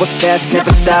 headed nowhere fast, never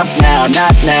stop now,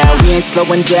 not now. We ain't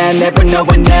slowing down, never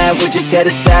knowing that. We're just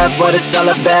headed south, what it's all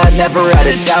about, never out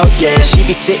of doubt, yeah. She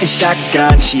be sitting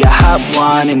shotgun, she a hot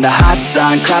one, in the hot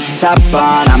sun, crop top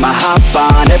on, I'ma hop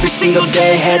on, every single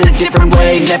day, head a different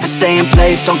way, never stay in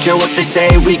place, don't care what they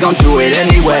say, we gon' do it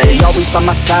anyway. Always by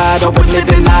my side, oh, we're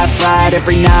living life right,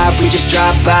 every night we just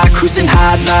drive by, cruising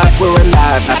high life, we're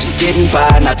alive, not just getting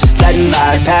by, not just letting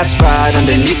life pass right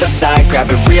underneath the side,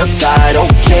 grab it real tight.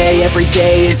 Okay, every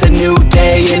day is a new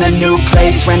day in a new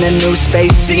place, rent a new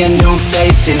space, see a new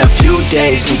face in a few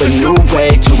days, move a new way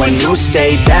to a new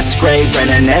state, that's great,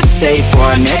 rent an estate for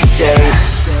our next date.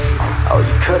 Oh,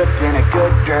 you could've been a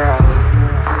good girl,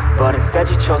 but instead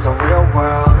you chose a real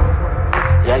world.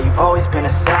 Yeah, you've always been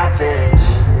a savage.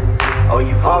 Oh,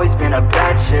 you've always been a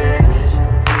bad chick.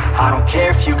 I don't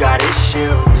care if you got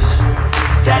issues.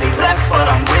 Daddy left, but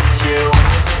I'm with you.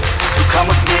 So come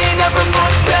with me and never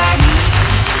look back.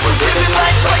 We're living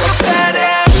life like a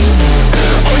badass.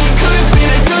 Oh, you could've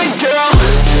been a good girl,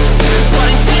 but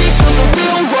instead you chose a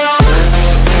real world.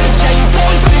 Yeah, you've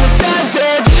always been a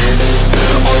savage.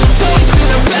 Oh, you've always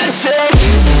been a bad chick.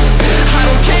 I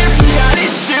don't care if you got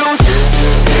issues.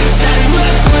 Daddy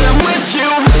left, but I'm with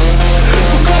you.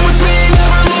 So come with me and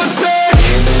never look back.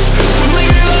 We're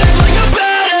living life like a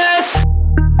badass.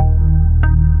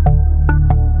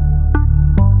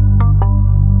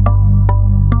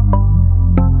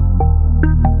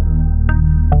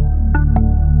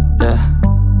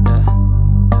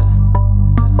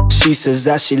 She says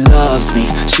that she loves me,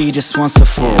 she just wants to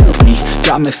fuck me.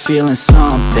 Got me feeling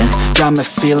something, got me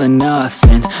feeling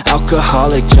nothing.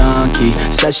 Alcoholic junkie,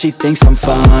 says she thinks I'm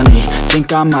funny.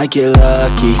 Think I might get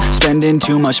lucky, spending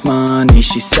too much money.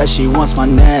 She says she wants my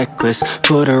necklace,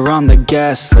 put her on the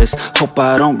guest list. Hope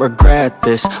I don't regret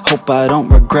this, hope I don't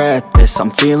regret this.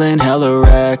 I'm feeling hella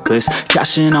reckless,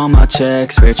 cashing all my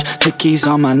checks rich. Hickeys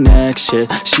on my neck, shit,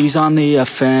 she's on the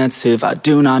offensive. I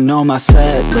do not know my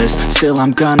set list, still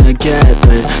I'm gonna get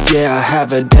lit. Yeah, I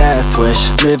have a death wish,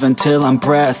 live until I'm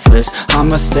breathless.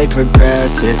 I'ma stay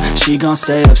progressive, she gon'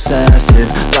 stay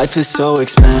obsessive. Life is so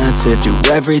expensive, do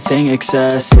everything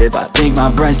excessive. I think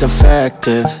my brain's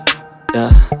defective,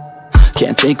 yeah.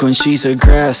 Can't think when she's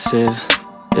aggressive,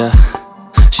 yeah.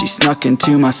 She snuck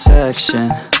into my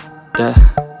section, yeah.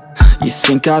 You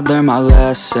think I'd learn my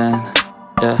lesson,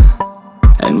 yeah.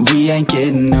 And we ain't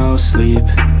getting no sleep.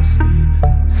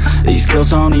 These girls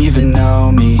don't even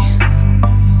know me.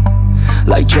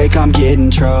 Like Drake, I'm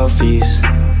getting trophies.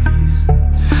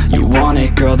 You want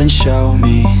it, girl, then show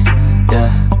me,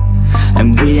 yeah.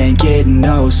 And we ain't getting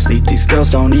no sleep. These girls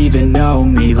don't even know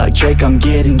me. Like Drake, I'm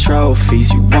getting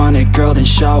trophies. You want it, girl, then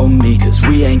show me. Cause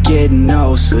we ain't getting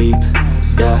no sleep,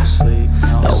 yeah.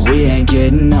 No, we ain't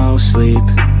getting no sleep,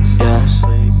 yeah.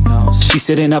 She's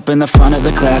sitting up in the front of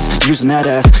the class, using that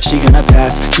ass, she gonna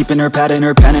pass. Keeping her pad and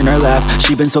her pen in her lap.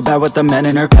 She been so bad with the men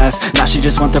in her past. Now she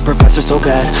just want the professor so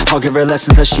bad. I'll give her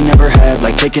lessons that she never had,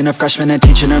 like taking a freshman and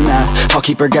teaching her math. I'll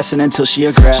keep her guessing until she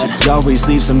a grad. She always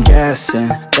leaves them guessing,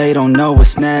 they don't know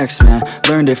what's next, man.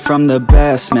 Learned it from the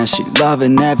best, man. She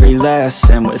loving every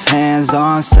lesson with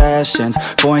hands-on sessions,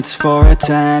 points for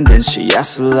attendance. She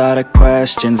asks a lot of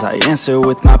questions, I answer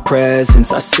with my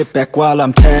presence. I sit back while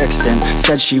I'm texting.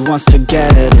 Said she wants to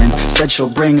get in, said she'll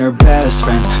bring her best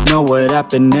friend. Know what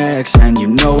happened next, man. You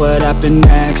know what happened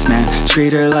next, man.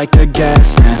 Treat her like a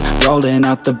guest, man. Rolling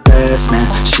out the best, man.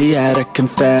 She had a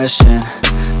confession,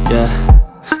 yeah.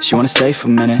 She wanna stay for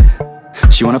a minute,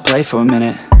 she wanna play for a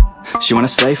minute, she wanna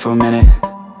stay for a minute,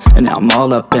 and now I'm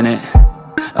all up in it.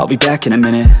 I'll be back in a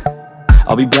minute,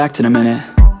 I'll be back in a minute,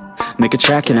 make a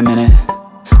track in a minute,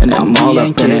 and now I'm all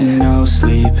up in it. No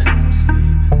sleep,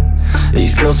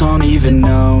 these girls don't even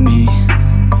know me.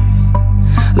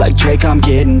 Like Drake, I'm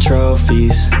getting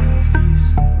trophies.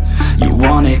 You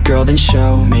want it, girl, then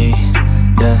show me,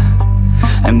 yeah.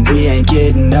 And we ain't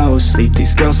getting no sleep,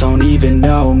 these girls don't even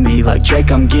know me. Like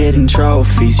Drake, I'm getting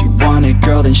trophies. You want it,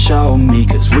 girl, then show me.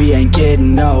 Cause we ain't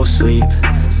getting no sleep,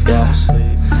 yeah.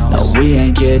 No, we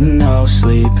ain't getting no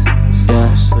sleep,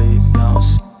 yeah.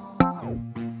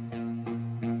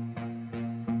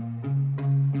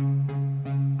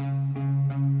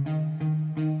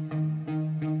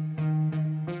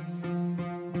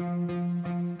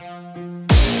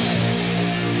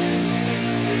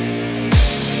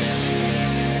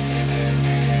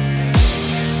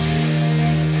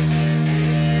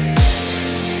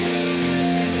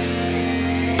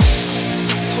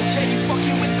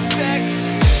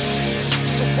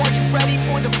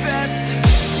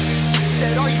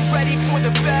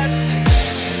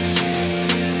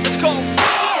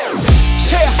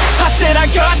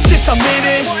 I'm in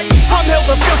it. I'm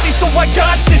hella filthy, so I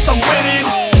got this, I'm winning.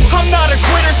 I'm not a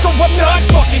quitter, so I'm not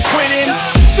fucking quitting.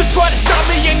 Just try to stop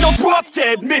me and you'll drop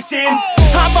dead missing.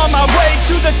 I'm on my way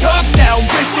to the top now,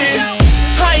 listen.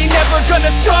 I ain't never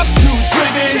gonna stop, too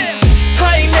driven.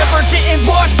 I ain't never getting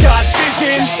lost, got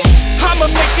vision.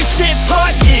 I'ma make this shit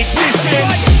hot, ignition.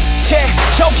 Yeah,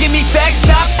 yo, give me facts,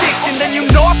 not fiction. Then you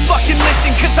know I fucking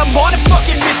listen, cause I'm on a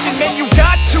fucking mission. Man, you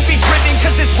got to be driven,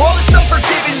 cause this world is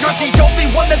unforgiving. You're the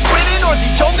only one that's winning, or the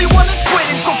only one that's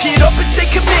quitting. So get up and stay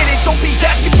committed, don't be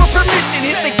asking for permission.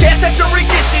 Hit the gas after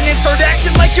ignition and start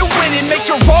acting like you're winning. Make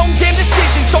your own damn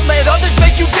decisions, don't let others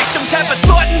make you victims. Have a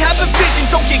thought and have a vision,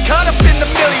 don't get caught up in the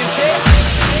millions.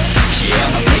 Yeah,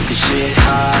 I'ma make this shit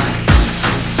hot.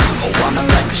 Oh, I'ma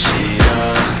light this shit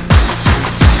up.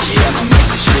 Yeah, I'ma make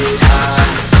this shit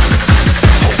hot.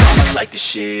 Oh, I'ma light this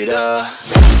shit up.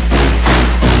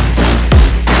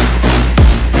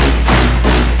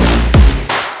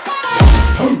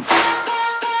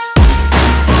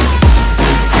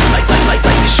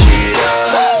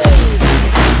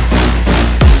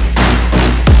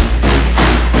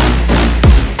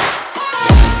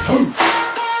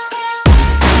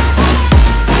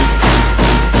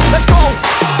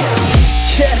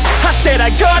 I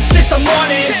got this, I'm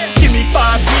on it. Give me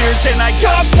 5 years and I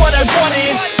got what I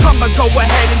wanted. I'ma go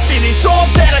ahead and finish all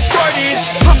that I started.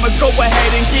 I'ma go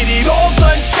ahead and get it all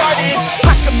uncharted.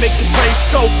 I can make this place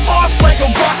go off like a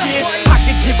rocket. I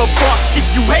can give a fuck if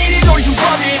you hate it or you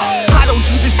love it. I don't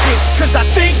do this shit cause I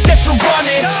think that you're on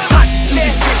it. I just do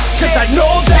this shit cause I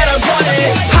know that I want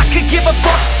it. I could give a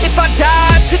fuck if I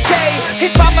died today.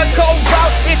 If I'ma go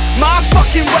out, it's my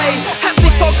fucking way. At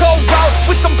least I'll go out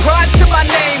with some pride to my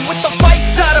name. With the fight,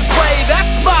 not a play,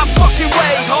 that's my fucking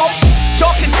way, ho.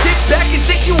 Y'all can sit back and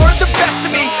think you heard the best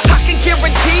of me. I can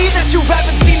guarantee that you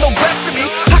haven't seen the rest of me.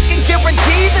 I can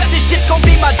guarantee that this shit's gonna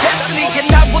be my destiny.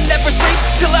 And I will never sleep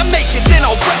till I make it, then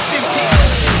I'll rest in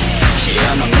peace.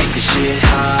 Yeah, I'ma make this shit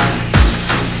hot.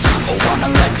 Oh, I'ma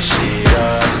light this shit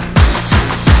up.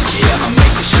 Yeah, I'ma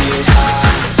make this shit hot.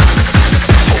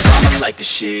 Oh, I'ma light this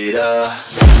shit up.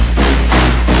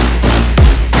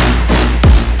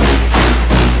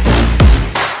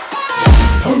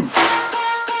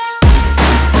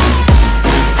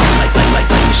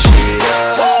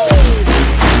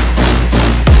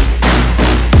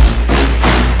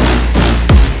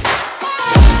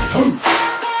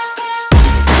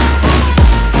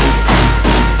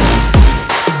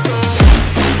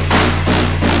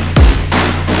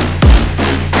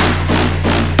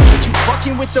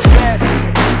 With the best,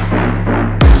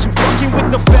 you fucking with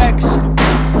Neffex.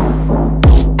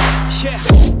 Yeah.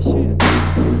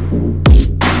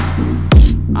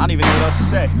 I don't even know what else to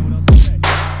say. I'm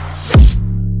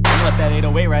gonna let that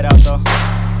 808 right out though.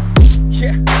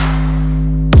 Yeah.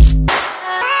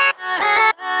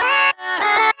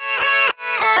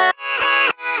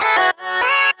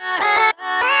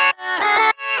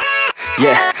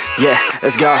 Yeah,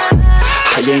 let's go.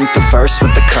 I ain't the first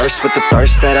with the curse, with the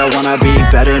thirst that I wanna be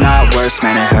better, not worse.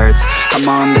 Man, it hurts. I'm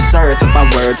on this earth with my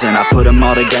words, and I put them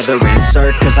all together,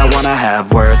 insert, cause I wanna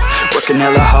have worth. Working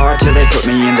hella hard till they put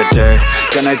me in the dirt.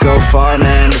 Gonna go far,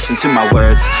 man, listen to my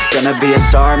words. Gonna be a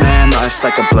star, man, life's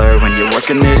like a blur. When you're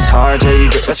working this hard, yeah, you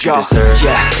get what you deserve.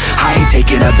 Yeah, I ain't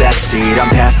taking a backseat, I'm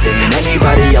passing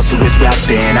anybody else who is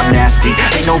rapping. I'm nasty,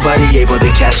 ain't nobody able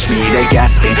to catch me. They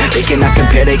gasping, they cannot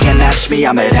compare, they can't match me.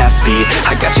 I'm at half speed,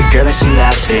 I got your girl and she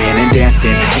laughing and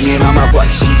dancing, hanging on my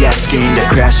butt, she asking to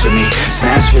crash with me,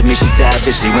 smash with me. She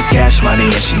savage, she wants cash money,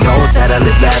 and she knows that I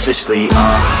live lavishly.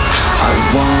 I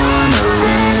wanna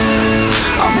live,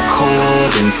 I'm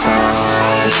cold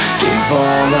inside. Give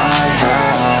all I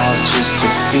have just to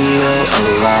feel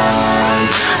alive.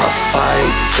 I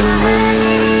fight to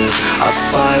live, I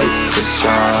fight to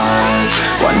strive.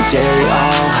 One day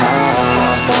I'll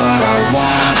have what I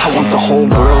want. I want the whole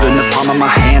world in the palm of my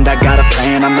hand. I got a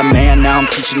plan, I'm the man. Now I'm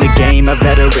teaching the game, a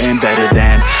veteran, better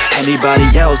than anybody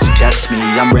else who tests me.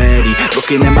 I'm ready,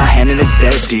 looking in my hand and it's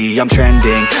steady. I'm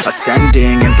trending,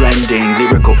 ascending and blending,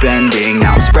 lyrical bending.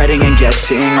 Now I'm spreading and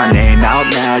getting my name out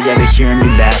now. Yeah, they hearing me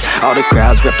laugh, all the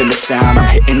crowds repping the sound. I'm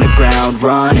hitting the ground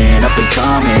running, up and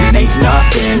coming, ain't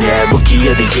nothing. Yeah, rookie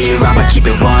of the year, I'ma keep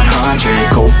it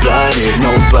 100. Cold-blooded,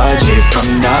 no budget,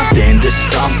 from nothing to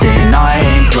something. I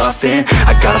ain't bluffing,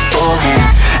 I got a full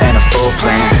hand and a full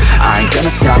plan. I ain't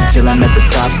gonna stop till I'm at the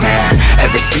top, man.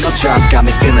 Every single drop got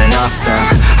me feeling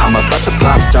awesome. I'm about to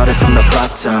pop, started from the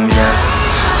bottom, yeah.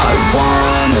 I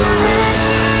wanna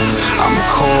live, I'm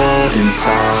cold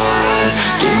inside.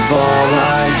 Give all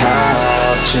I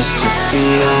have just to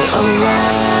feel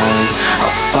alive. I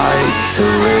fight to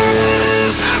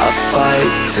live, I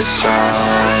fight to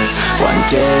strive. One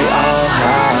day I'll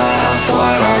have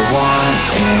what I want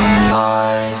in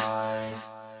life.